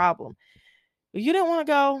big problem. You didn't want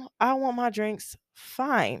to go. I want my drinks.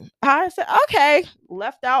 Fine. I said, okay.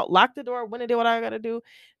 Left out, locked the door, went and did what I got to do.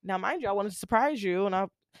 Now, mind you, I wanted to surprise you, and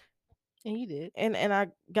you did. And I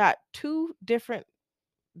got 2 different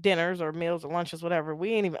dinners or meals or lunches, whatever.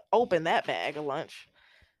 We ain't even opened that bag of lunch.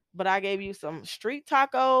 But I gave you some street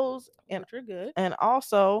tacos, and which are good, and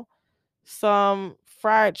also some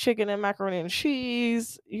fried chicken and macaroni and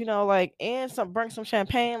cheese, like, and bring some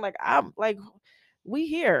champagne. Like, I'm like, we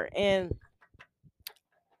here, and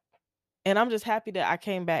I'm just happy that I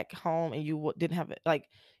came back home and you didn't have it. Like,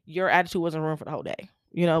 your attitude wasn't ruined for the whole day.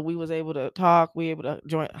 We was able to talk. We were able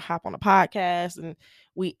to hop on a podcast, and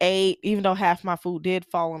we ate. Even though half my food did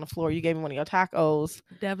fall on the floor, you gave me one of your tacos.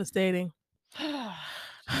 Devastating.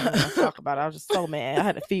 I don't want to talk about it. I was just so mad. I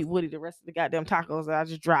had to feed Woody the rest of the goddamn tacos that I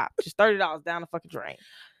just dropped. Just $30 down the fucking drain.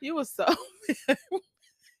 You was so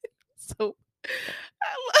so.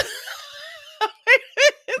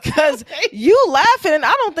 Because you laughing, and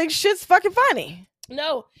I don't think shit's fucking funny.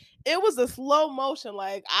 No, it was a slow motion.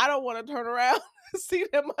 Like, I don't want to turn around and see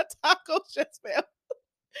that my tacos just fell.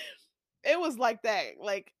 It was like that.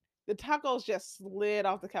 Like, the tacos just slid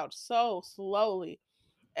off the couch so slowly,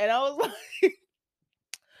 and I was like,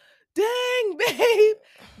 dang, babe.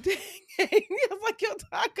 Dang. I was like, your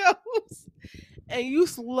tacos. And you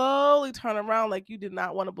slowly turn around like you did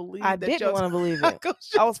not want to believe I that. Didn't want to believe it.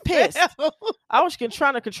 I was pissed. I was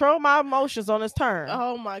trying to control my emotions on this turn.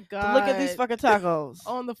 Oh my God. To look at these fucking tacos.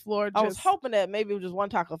 On the floor. I was hoping that maybe it was just one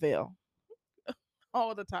taco fell.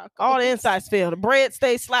 All the tacos. All the insides fell. The bread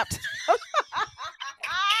stayed slapped. The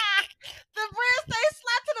bread stayed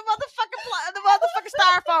slapped to the motherfucking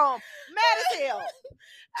styrofoam. Mad as hell.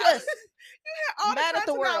 Just you had all mad at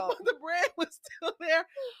the world. The bread was still there.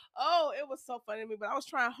 Oh, it was so funny to me, but I was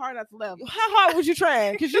trying hard not to laugh. How hard was you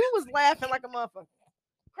trying? Because you was laughing like a motherfucker.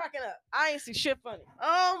 Cracking up. I ain't see shit funny.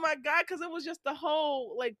 Oh my God, because it was just the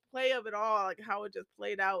whole like play of it all, like how it just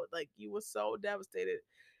played out. Like, you was so devastated.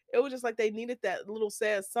 It was just like they needed that little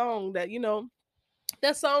sad song that,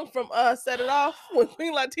 that song from Set It Off when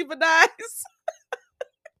Queen Latifah dies.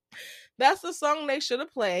 That's the song they should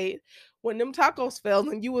have played when them tacos fell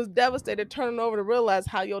and you was devastated turning over to realize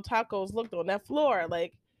how your tacos looked on that floor.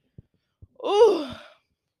 Like, ooh.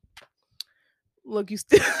 Look, you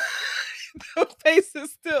still... the face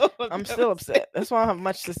is still... I'm still upset. That's why I don't have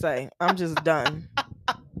much to say. I'm just done.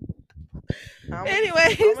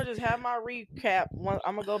 Anyways. I'm going to just have my recap.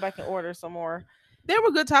 I'm going to go back and order some more. They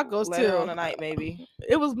were good tacos, later too. on the night, maybe.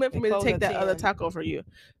 It was meant for me to take that other taco for you.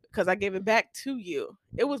 Because I gave it back to you.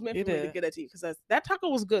 It was meant for me to get it to you. Because that taco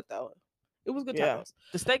was good, though. It was good tacos.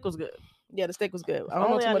 The steak was good. Yeah, the steak was good. I don't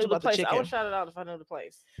know too much about the chicken. I would shout it out if I knew the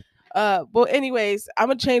place. Well, anyways, I'm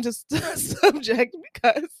going to change the subject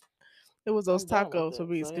because it was those tacos for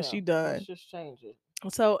me. Because she done. Let's just change it.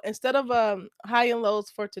 So instead of high and lows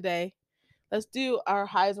for today, let's do our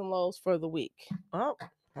highs and lows for the week. Oh,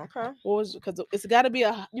 Okay. Because it's got to be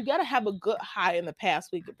you got to have a good high in the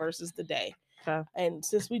past week versus the day. Okay. And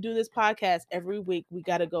since we do this podcast every week, we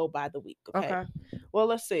got to go by the week. Okay. Well,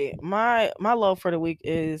 let's see. My low for the week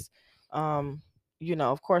is,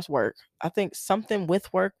 of course, work. I think something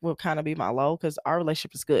with work will kind of be my low because our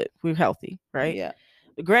relationship is good. We're healthy, right? Yeah.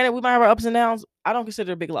 Granted, we might have our ups and downs. I don't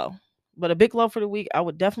consider it a big low, but a big low for the week, I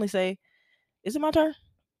would definitely say. Is it my turn?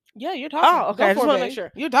 Yeah, you're talking. Oh, okay. I just want to make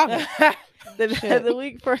sure you're talking. the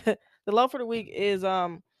week for the low for the week is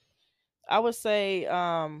I would say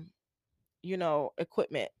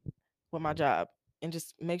equipment with my job and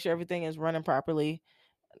just make sure everything is running properly.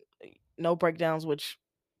 No breakdowns, which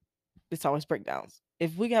it's always breakdowns.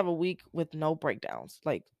 If we have a week with no breakdowns,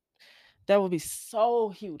 like that would be so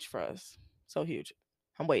huge for us. So huge.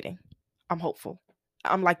 I'm waiting. I'm hopeful.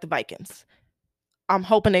 I'm like the Vikings. I'm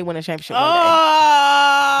hoping they win a championship one day.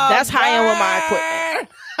 That's how I am with my equipment.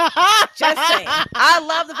 Just saying. I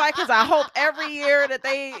love the Vikings. I hope every year that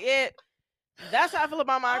that's how I feel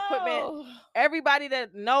about my equipment. Everybody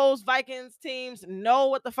that knows Vikings teams know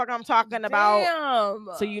what the fuck I'm talking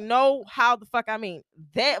about. So you know how the fuck I mean.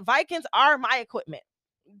 That Vikings are my equipment.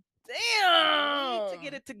 I need to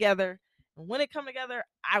get it together. And when it come together,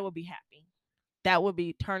 I will be happy. That would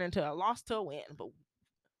be turned into a loss to a win, but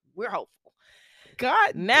we're hopeful.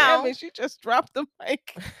 God damn it, she just dropped the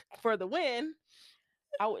mic. For the win,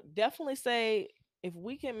 I would definitely say if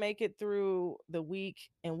we can make it through the week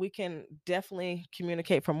and we can definitely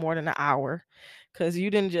communicate for more than an hour, because you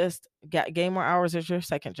didn't just gain more hours as your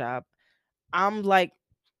second job. I'm like,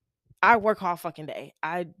 I work all fucking day.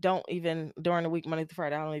 I don't even, during the week, Monday through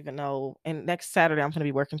Friday, I don't even know. And next Saturday, I'm going to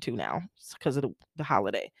be working too now because of the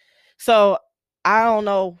holiday. So I don't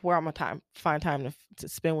know where I'm going to find time to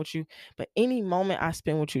spend with you. But any moment I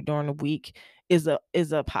spend with you during the week is a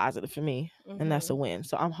positive for me. Mm-hmm. And that's a win.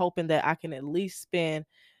 So I'm hoping that I can at least spend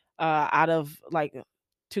out of like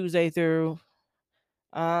Tuesday through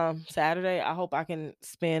Saturday, I hope I can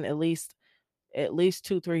spend at least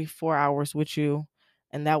 2, 3, 4 hours with you.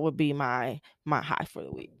 And that would be my high for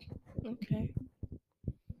the week. Okay.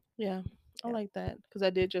 Yeah, I like that because I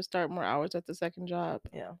did just start more hours at the second job.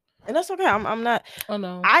 Yeah, and that's okay. I'm not. Oh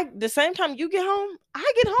no. The same time you get home,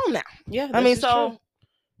 I get home now. Yeah, I mean, so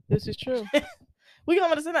this is true. We get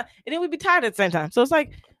home at the same time, and then we be tired at the same time. So it's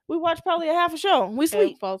like we watch probably a half a show. We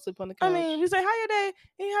sleep, fall asleep on the couch. I mean, we say how your day.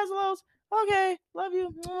 He has lows. Okay, love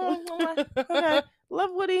you. Okay, love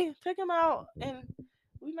Woody. Take him out and.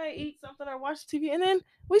 We might eat something or watch TV, and then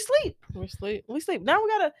we sleep. We sleep. Now we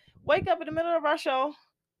gotta wake up in the middle of our show,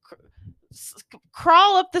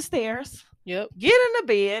 crawl up the stairs. Yep. Get in the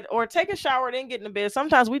bed or take a shower, then get in the bed.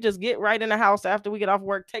 Sometimes we just get right in the house after we get off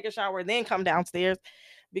work, take a shower, then come downstairs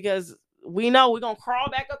because we know we're gonna crawl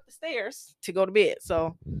back up the stairs to go to bed.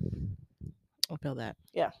 So I feel that.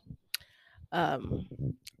 Yeah. I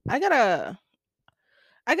got a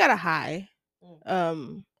high.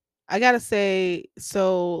 I gotta say,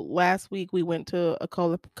 so last week we went to a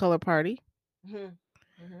color party,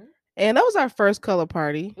 and that was our first color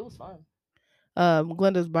party. It was fun.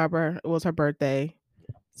 Glenda's barber, it was her birthday,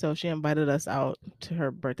 so she invited us out to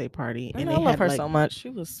her birthday party. And I love her so much.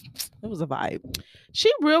 It was a vibe. She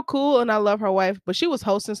real cool, and I love her wife, but she was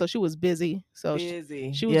hosting, so she was busy. So she was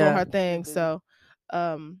doing her thing. So,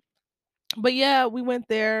 but yeah, we went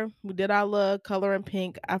there. We did our look, color in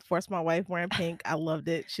pink. I forced my wife wearing pink. I loved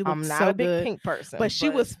it. She looked so good. I'm not a big pink person, but she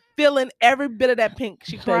was feeling every bit of that pink.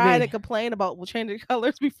 She cried and complained about changing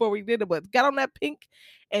colors before we did it, but got on that pink,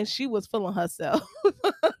 and she was feeling herself.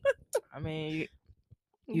 I mean,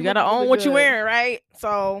 you gotta own what you're wearing, right?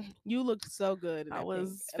 So you looked so good. I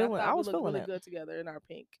was feeling really good together in our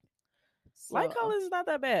pink. So, light colors is not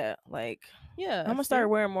that bad. Like, yeah, I'm gonna start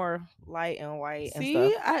wearing more light and white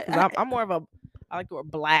and stuff. I'm more of a. I like to wear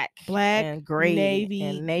black and gray,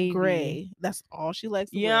 navy, gray. That's all she likes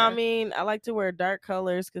to wear. Yeah, I mean, I like to wear dark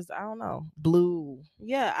colors because I don't know, blue.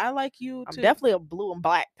 Yeah, I like you. I'm definitely a blue and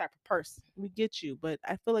black type of person. We get you, but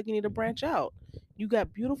I feel like you need to branch out. You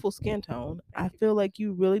got beautiful skin tone. I feel like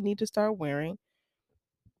you really need to start wearing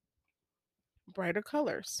brighter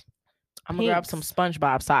colors. I'm gonna grab some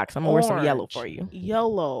SpongeBob socks. I'm gonna wear some yellow for you.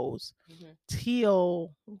 Yellows,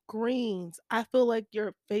 teal, greens. I feel like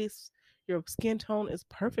your skin tone is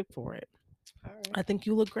perfect for it. All right. I think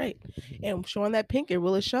you look great. And showing that pink, it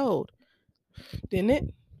really showed. Didn't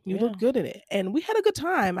it? You looked good in it. And we had a good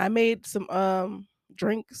time. I made some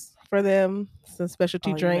drinks for them, some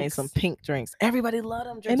specialty drinks. You made some pink drinks. Everybody loved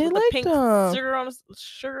them drinks. And they with liked the pink them.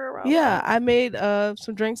 Sugar around. Yeah, them. I made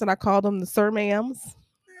some drinks and I called them the Sir Ma'ams.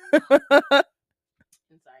 Insider.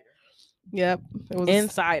 Yep.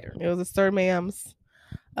 Insider. It was a Sir Ma'ams.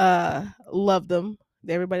 Loved them.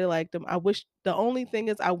 Everybody liked them. The only thing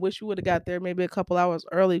is I wish we would have got there maybe a couple hours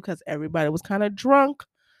early because everybody was kind of drunk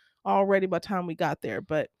already by the time we got there.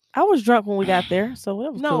 But I was drunk when we got there, so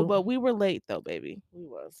it was no, cool. but we were late though, baby. We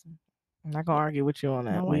was. I'm not gonna argue with you on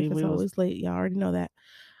that. My wife is always late. Y'all already know that.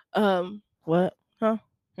 What? Huh?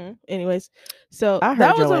 Anyways, so I heard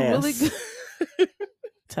that was your a ass. really good.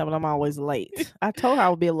 Tell me I'm always late. I told her I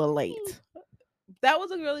would be a little late. That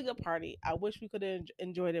was a really good party. I wish we could have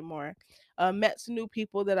enjoyed it more. Met some new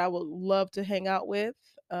people that I would love to hang out with.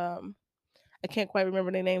 I can't quite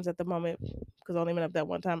remember their names at the moment because I only met up that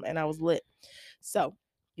one time and I was lit. So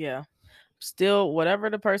yeah, still whatever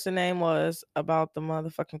the person name was about the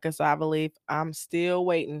motherfucking cassava leaf, I'm still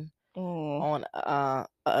waiting on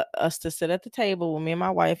us to sit at the table with me and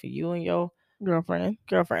my wife, and you and your girlfriend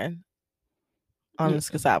on this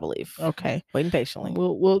cassava leaf. Okay, waiting patiently.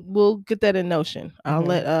 We'll get that in notion. I'll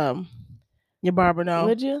let your barber know.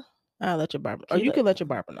 Would you? I'll let your barber, or you can let your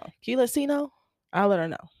barber know. Can you let C know? I'll let her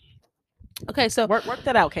know. Okay, so work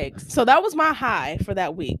that out, Cakes. So that was my high for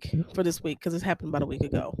that week, for this week, because this happened about a week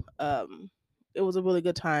ago. It was a really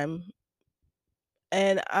good time,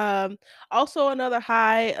 and also another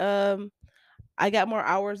high. I got more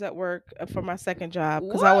hours at work for my second job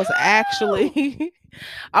because I was actually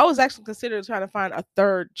considering trying to find a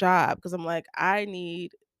third job because I'm like I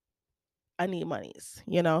need monies,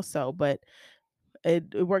 you know. So, but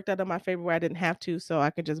it worked out in my favor where I didn't have to, so I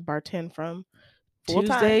could just bartend from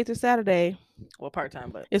Tuesday to Saturday. Well,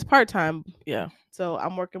 part-time, but it's part-time. Yeah. So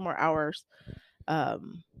I'm working more hours.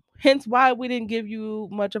 Hence why we didn't give you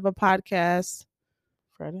much of a podcast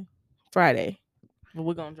Friday. Well,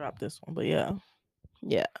 we're going to drop this one, but yeah.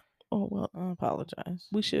 Yeah. Oh, well, I apologize.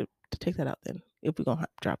 We should take that out then. If we're going to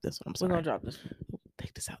drop this one, I'm sorry. We're going to drop this one.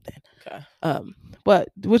 Take this out then. Okay. But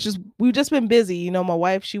we've just been busy. You know, my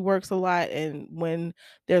wife, she works a lot, and when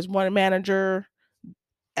there's one manager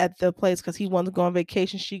at the place because he wants to go on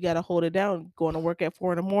vacation, she got to hold it down, going to work at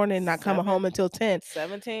 4 a.m, not coming home until 10.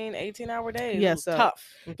 17, 18-hour days. Yeah, so tough.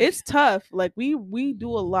 It's tough. Like we do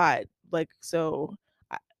a lot. Like, so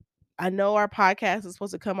I know our podcast is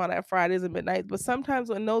supposed to come out at Fridays and midnight, but sometimes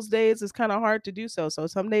on those days it's kind of hard to do so. So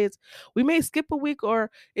some days we may skip a week or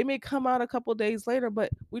it may come out a couple days later, but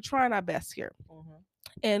we're trying our best here.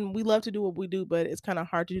 And we love to do what we do, but it's kind of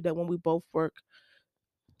hard to do that when we both work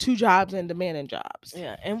 2 jobs and demanding jobs.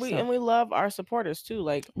 Yeah, and we love our supporters too.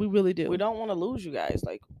 Like, we really do. We don't want to lose you guys.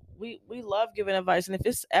 Like, we love giving advice, and if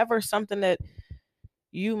it's ever something that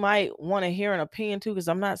you might want to hear an opinion too, because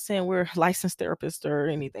I'm not saying we're licensed therapists or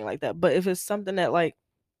anything like that, but if it's something that, like,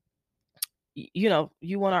 you know,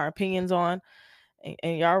 you want our opinions on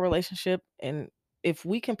and your relationship, and if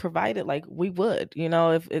we can provide it, like, we would, you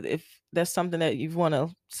know, if that's something that you want to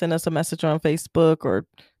send us a message on Facebook or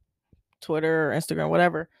Twitter or Instagram,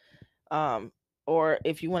 whatever, or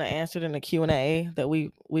if you want to answer it in the Q&A that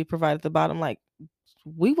we provide at the bottom, like,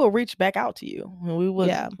 we will reach back out to you and we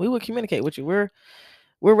would communicate with you. We're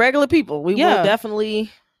regular people. We will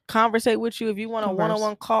definitely conversate with you. If you want a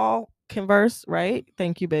one-on-one call, converse, right?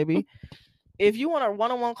 Thank you, baby. If you want a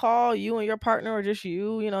one-on-one call, you and your partner, or just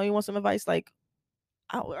you know, you want some advice, like,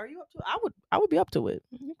 are you up to it? I would be up to it.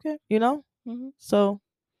 Okay. You know? So,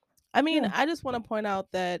 I mean, I just want to point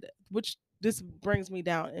out that, which this brings me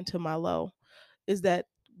down into my low, is that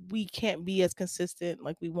we can't be as consistent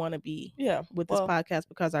like we want to be with this podcast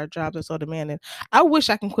because our jobs are so demanding. I wish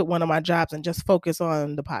I can quit one of my jobs and just focus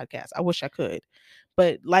on the podcast. I wish I could,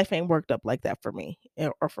 but life ain't worked up like that for me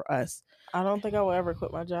or for us. I don't think I will ever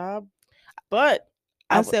quit my job, but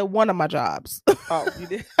I said one of my jobs. Oh, you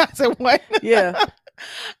did? I said what? Yeah.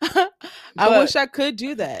 I wish I could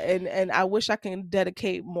do that, and I wish I can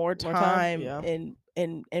dedicate more time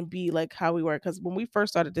and be like how we were, because when we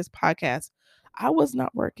first started this podcast, I was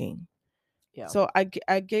not working. Yeah. So I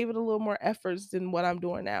gave it a little more efforts than what I'm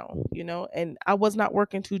doing now, you know, and I was not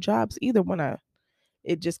working 2 jobs either when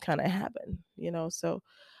it just kind of happened, you know. So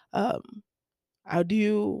I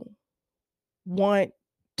do want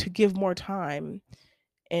to give more time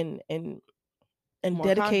and more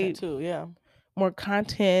dedicate too, more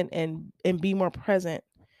content and be more present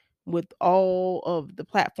with all of the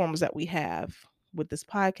platforms that we have, with this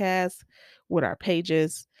podcast, with our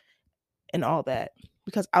pages and all that,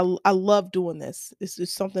 because I love doing this. It's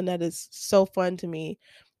just something that is so fun to me.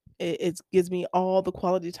 It gives me all the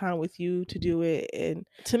quality time with you to do it, and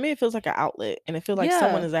to me it feels like an outlet, and it feels like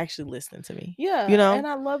someone is actually listening to me. Yeah, you know, and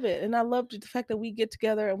I love it, and I love the fact that we get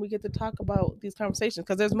together and we get to talk about these conversations,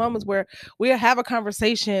 because there's moments where we have a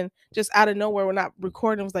conversation just out of nowhere. We're not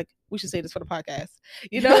recording. It's like, we should say this for the podcast,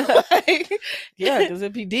 you know? Yeah, because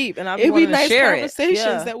it'd be deep, and it'd be nice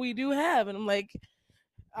conversations that we do have, and I'm like,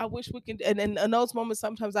 I wish we could, and in those moments,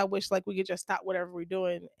 sometimes I wish like we could just stop whatever we're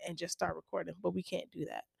doing and just start recording, but we can't do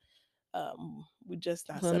that. We just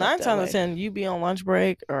not. So 9 times out of 10, you be on lunch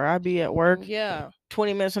break or I be at work. Yeah.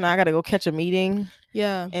 20 minutes from now, I got to go catch a meeting.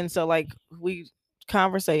 Yeah. And so like we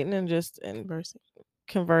conversating and just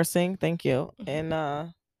conversing. Thank you. And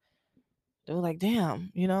they were like,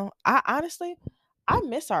 damn, I honestly, I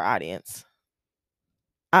miss our audience.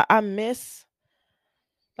 I miss,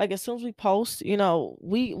 like, as soon as we post,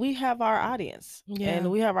 we have our audience and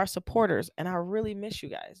we have our supporters, and I really miss you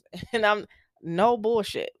guys. And I'm no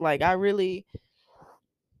bullshit. Like, I really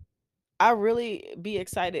be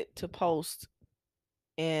excited to post.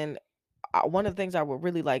 And one of the things I would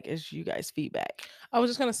really like is you guys' feedback. I was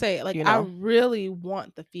just going to say, like, I really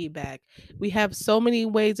want the feedback. We have so many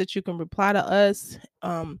ways that you can reply to us.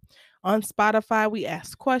 On Spotify, we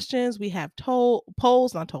ask questions. We have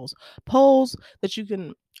polls that you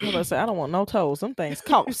can. I don't want no toes. Some things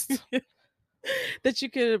cost. That you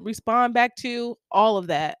can respond back to. All of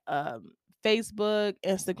that. Facebook,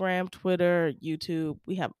 Instagram, Twitter, YouTube.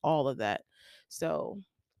 We have all of that. So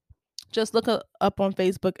just look up on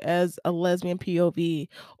Facebook as A Lesbian POV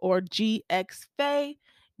or GXFAE,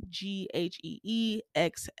 GHEEXFAE.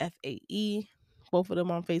 Both of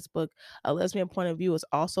them on Facebook. A Lesbian Point of View is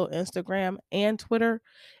also Instagram and Twitter.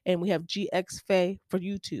 And we have GXFAE for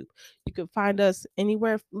YouTube. You can find us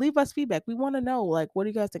anywhere. Leave us feedback. We want to know, like, what do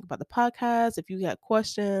you guys think about the podcast? If you got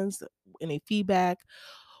questions, any feedback,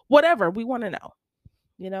 whatever, we want to know.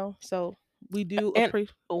 So we do.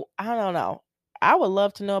 I don't know. I would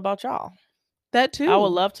love to know about y'all. That too. I would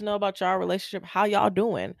love to know about y'all relationship. How y'all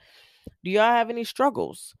doing? Do y'all have any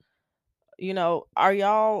struggles? Are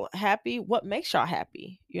y'all happy? What makes y'all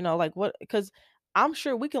happy? Like what? Because I'm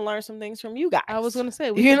sure we can learn some things from you guys. I was going to say,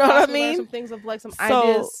 you know what I mean? Learn some things of like some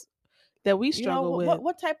ideas that we struggle with.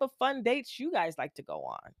 What type of fun dates you guys like to go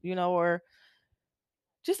on? Or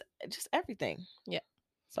just everything. Yeah.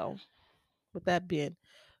 So, with that being,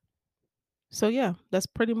 so yeah, that's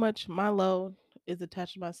pretty much my load, is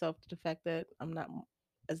attaching myself to the fact that I'm not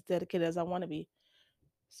as dedicated as I want to be.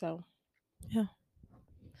 So, yeah.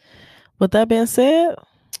 With that being said,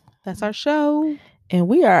 that's our show. And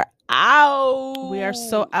we are out. We are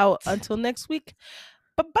so out. Until next week.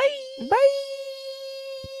 Bye-bye. Bye.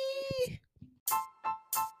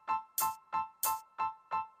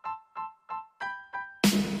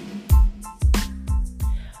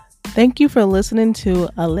 Thank you for listening to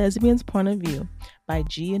A Lesbian's Point of View by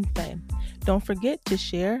G and Faye. Don't forget to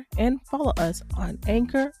share and follow us on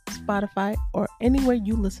Anchor, Spotify, or anywhere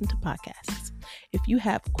you listen to podcasts. If you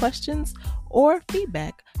have questions or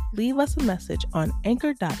feedback, leave us a message on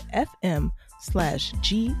anchor.fm/G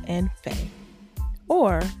and Faye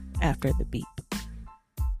or after the beep.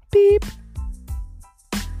 Beep.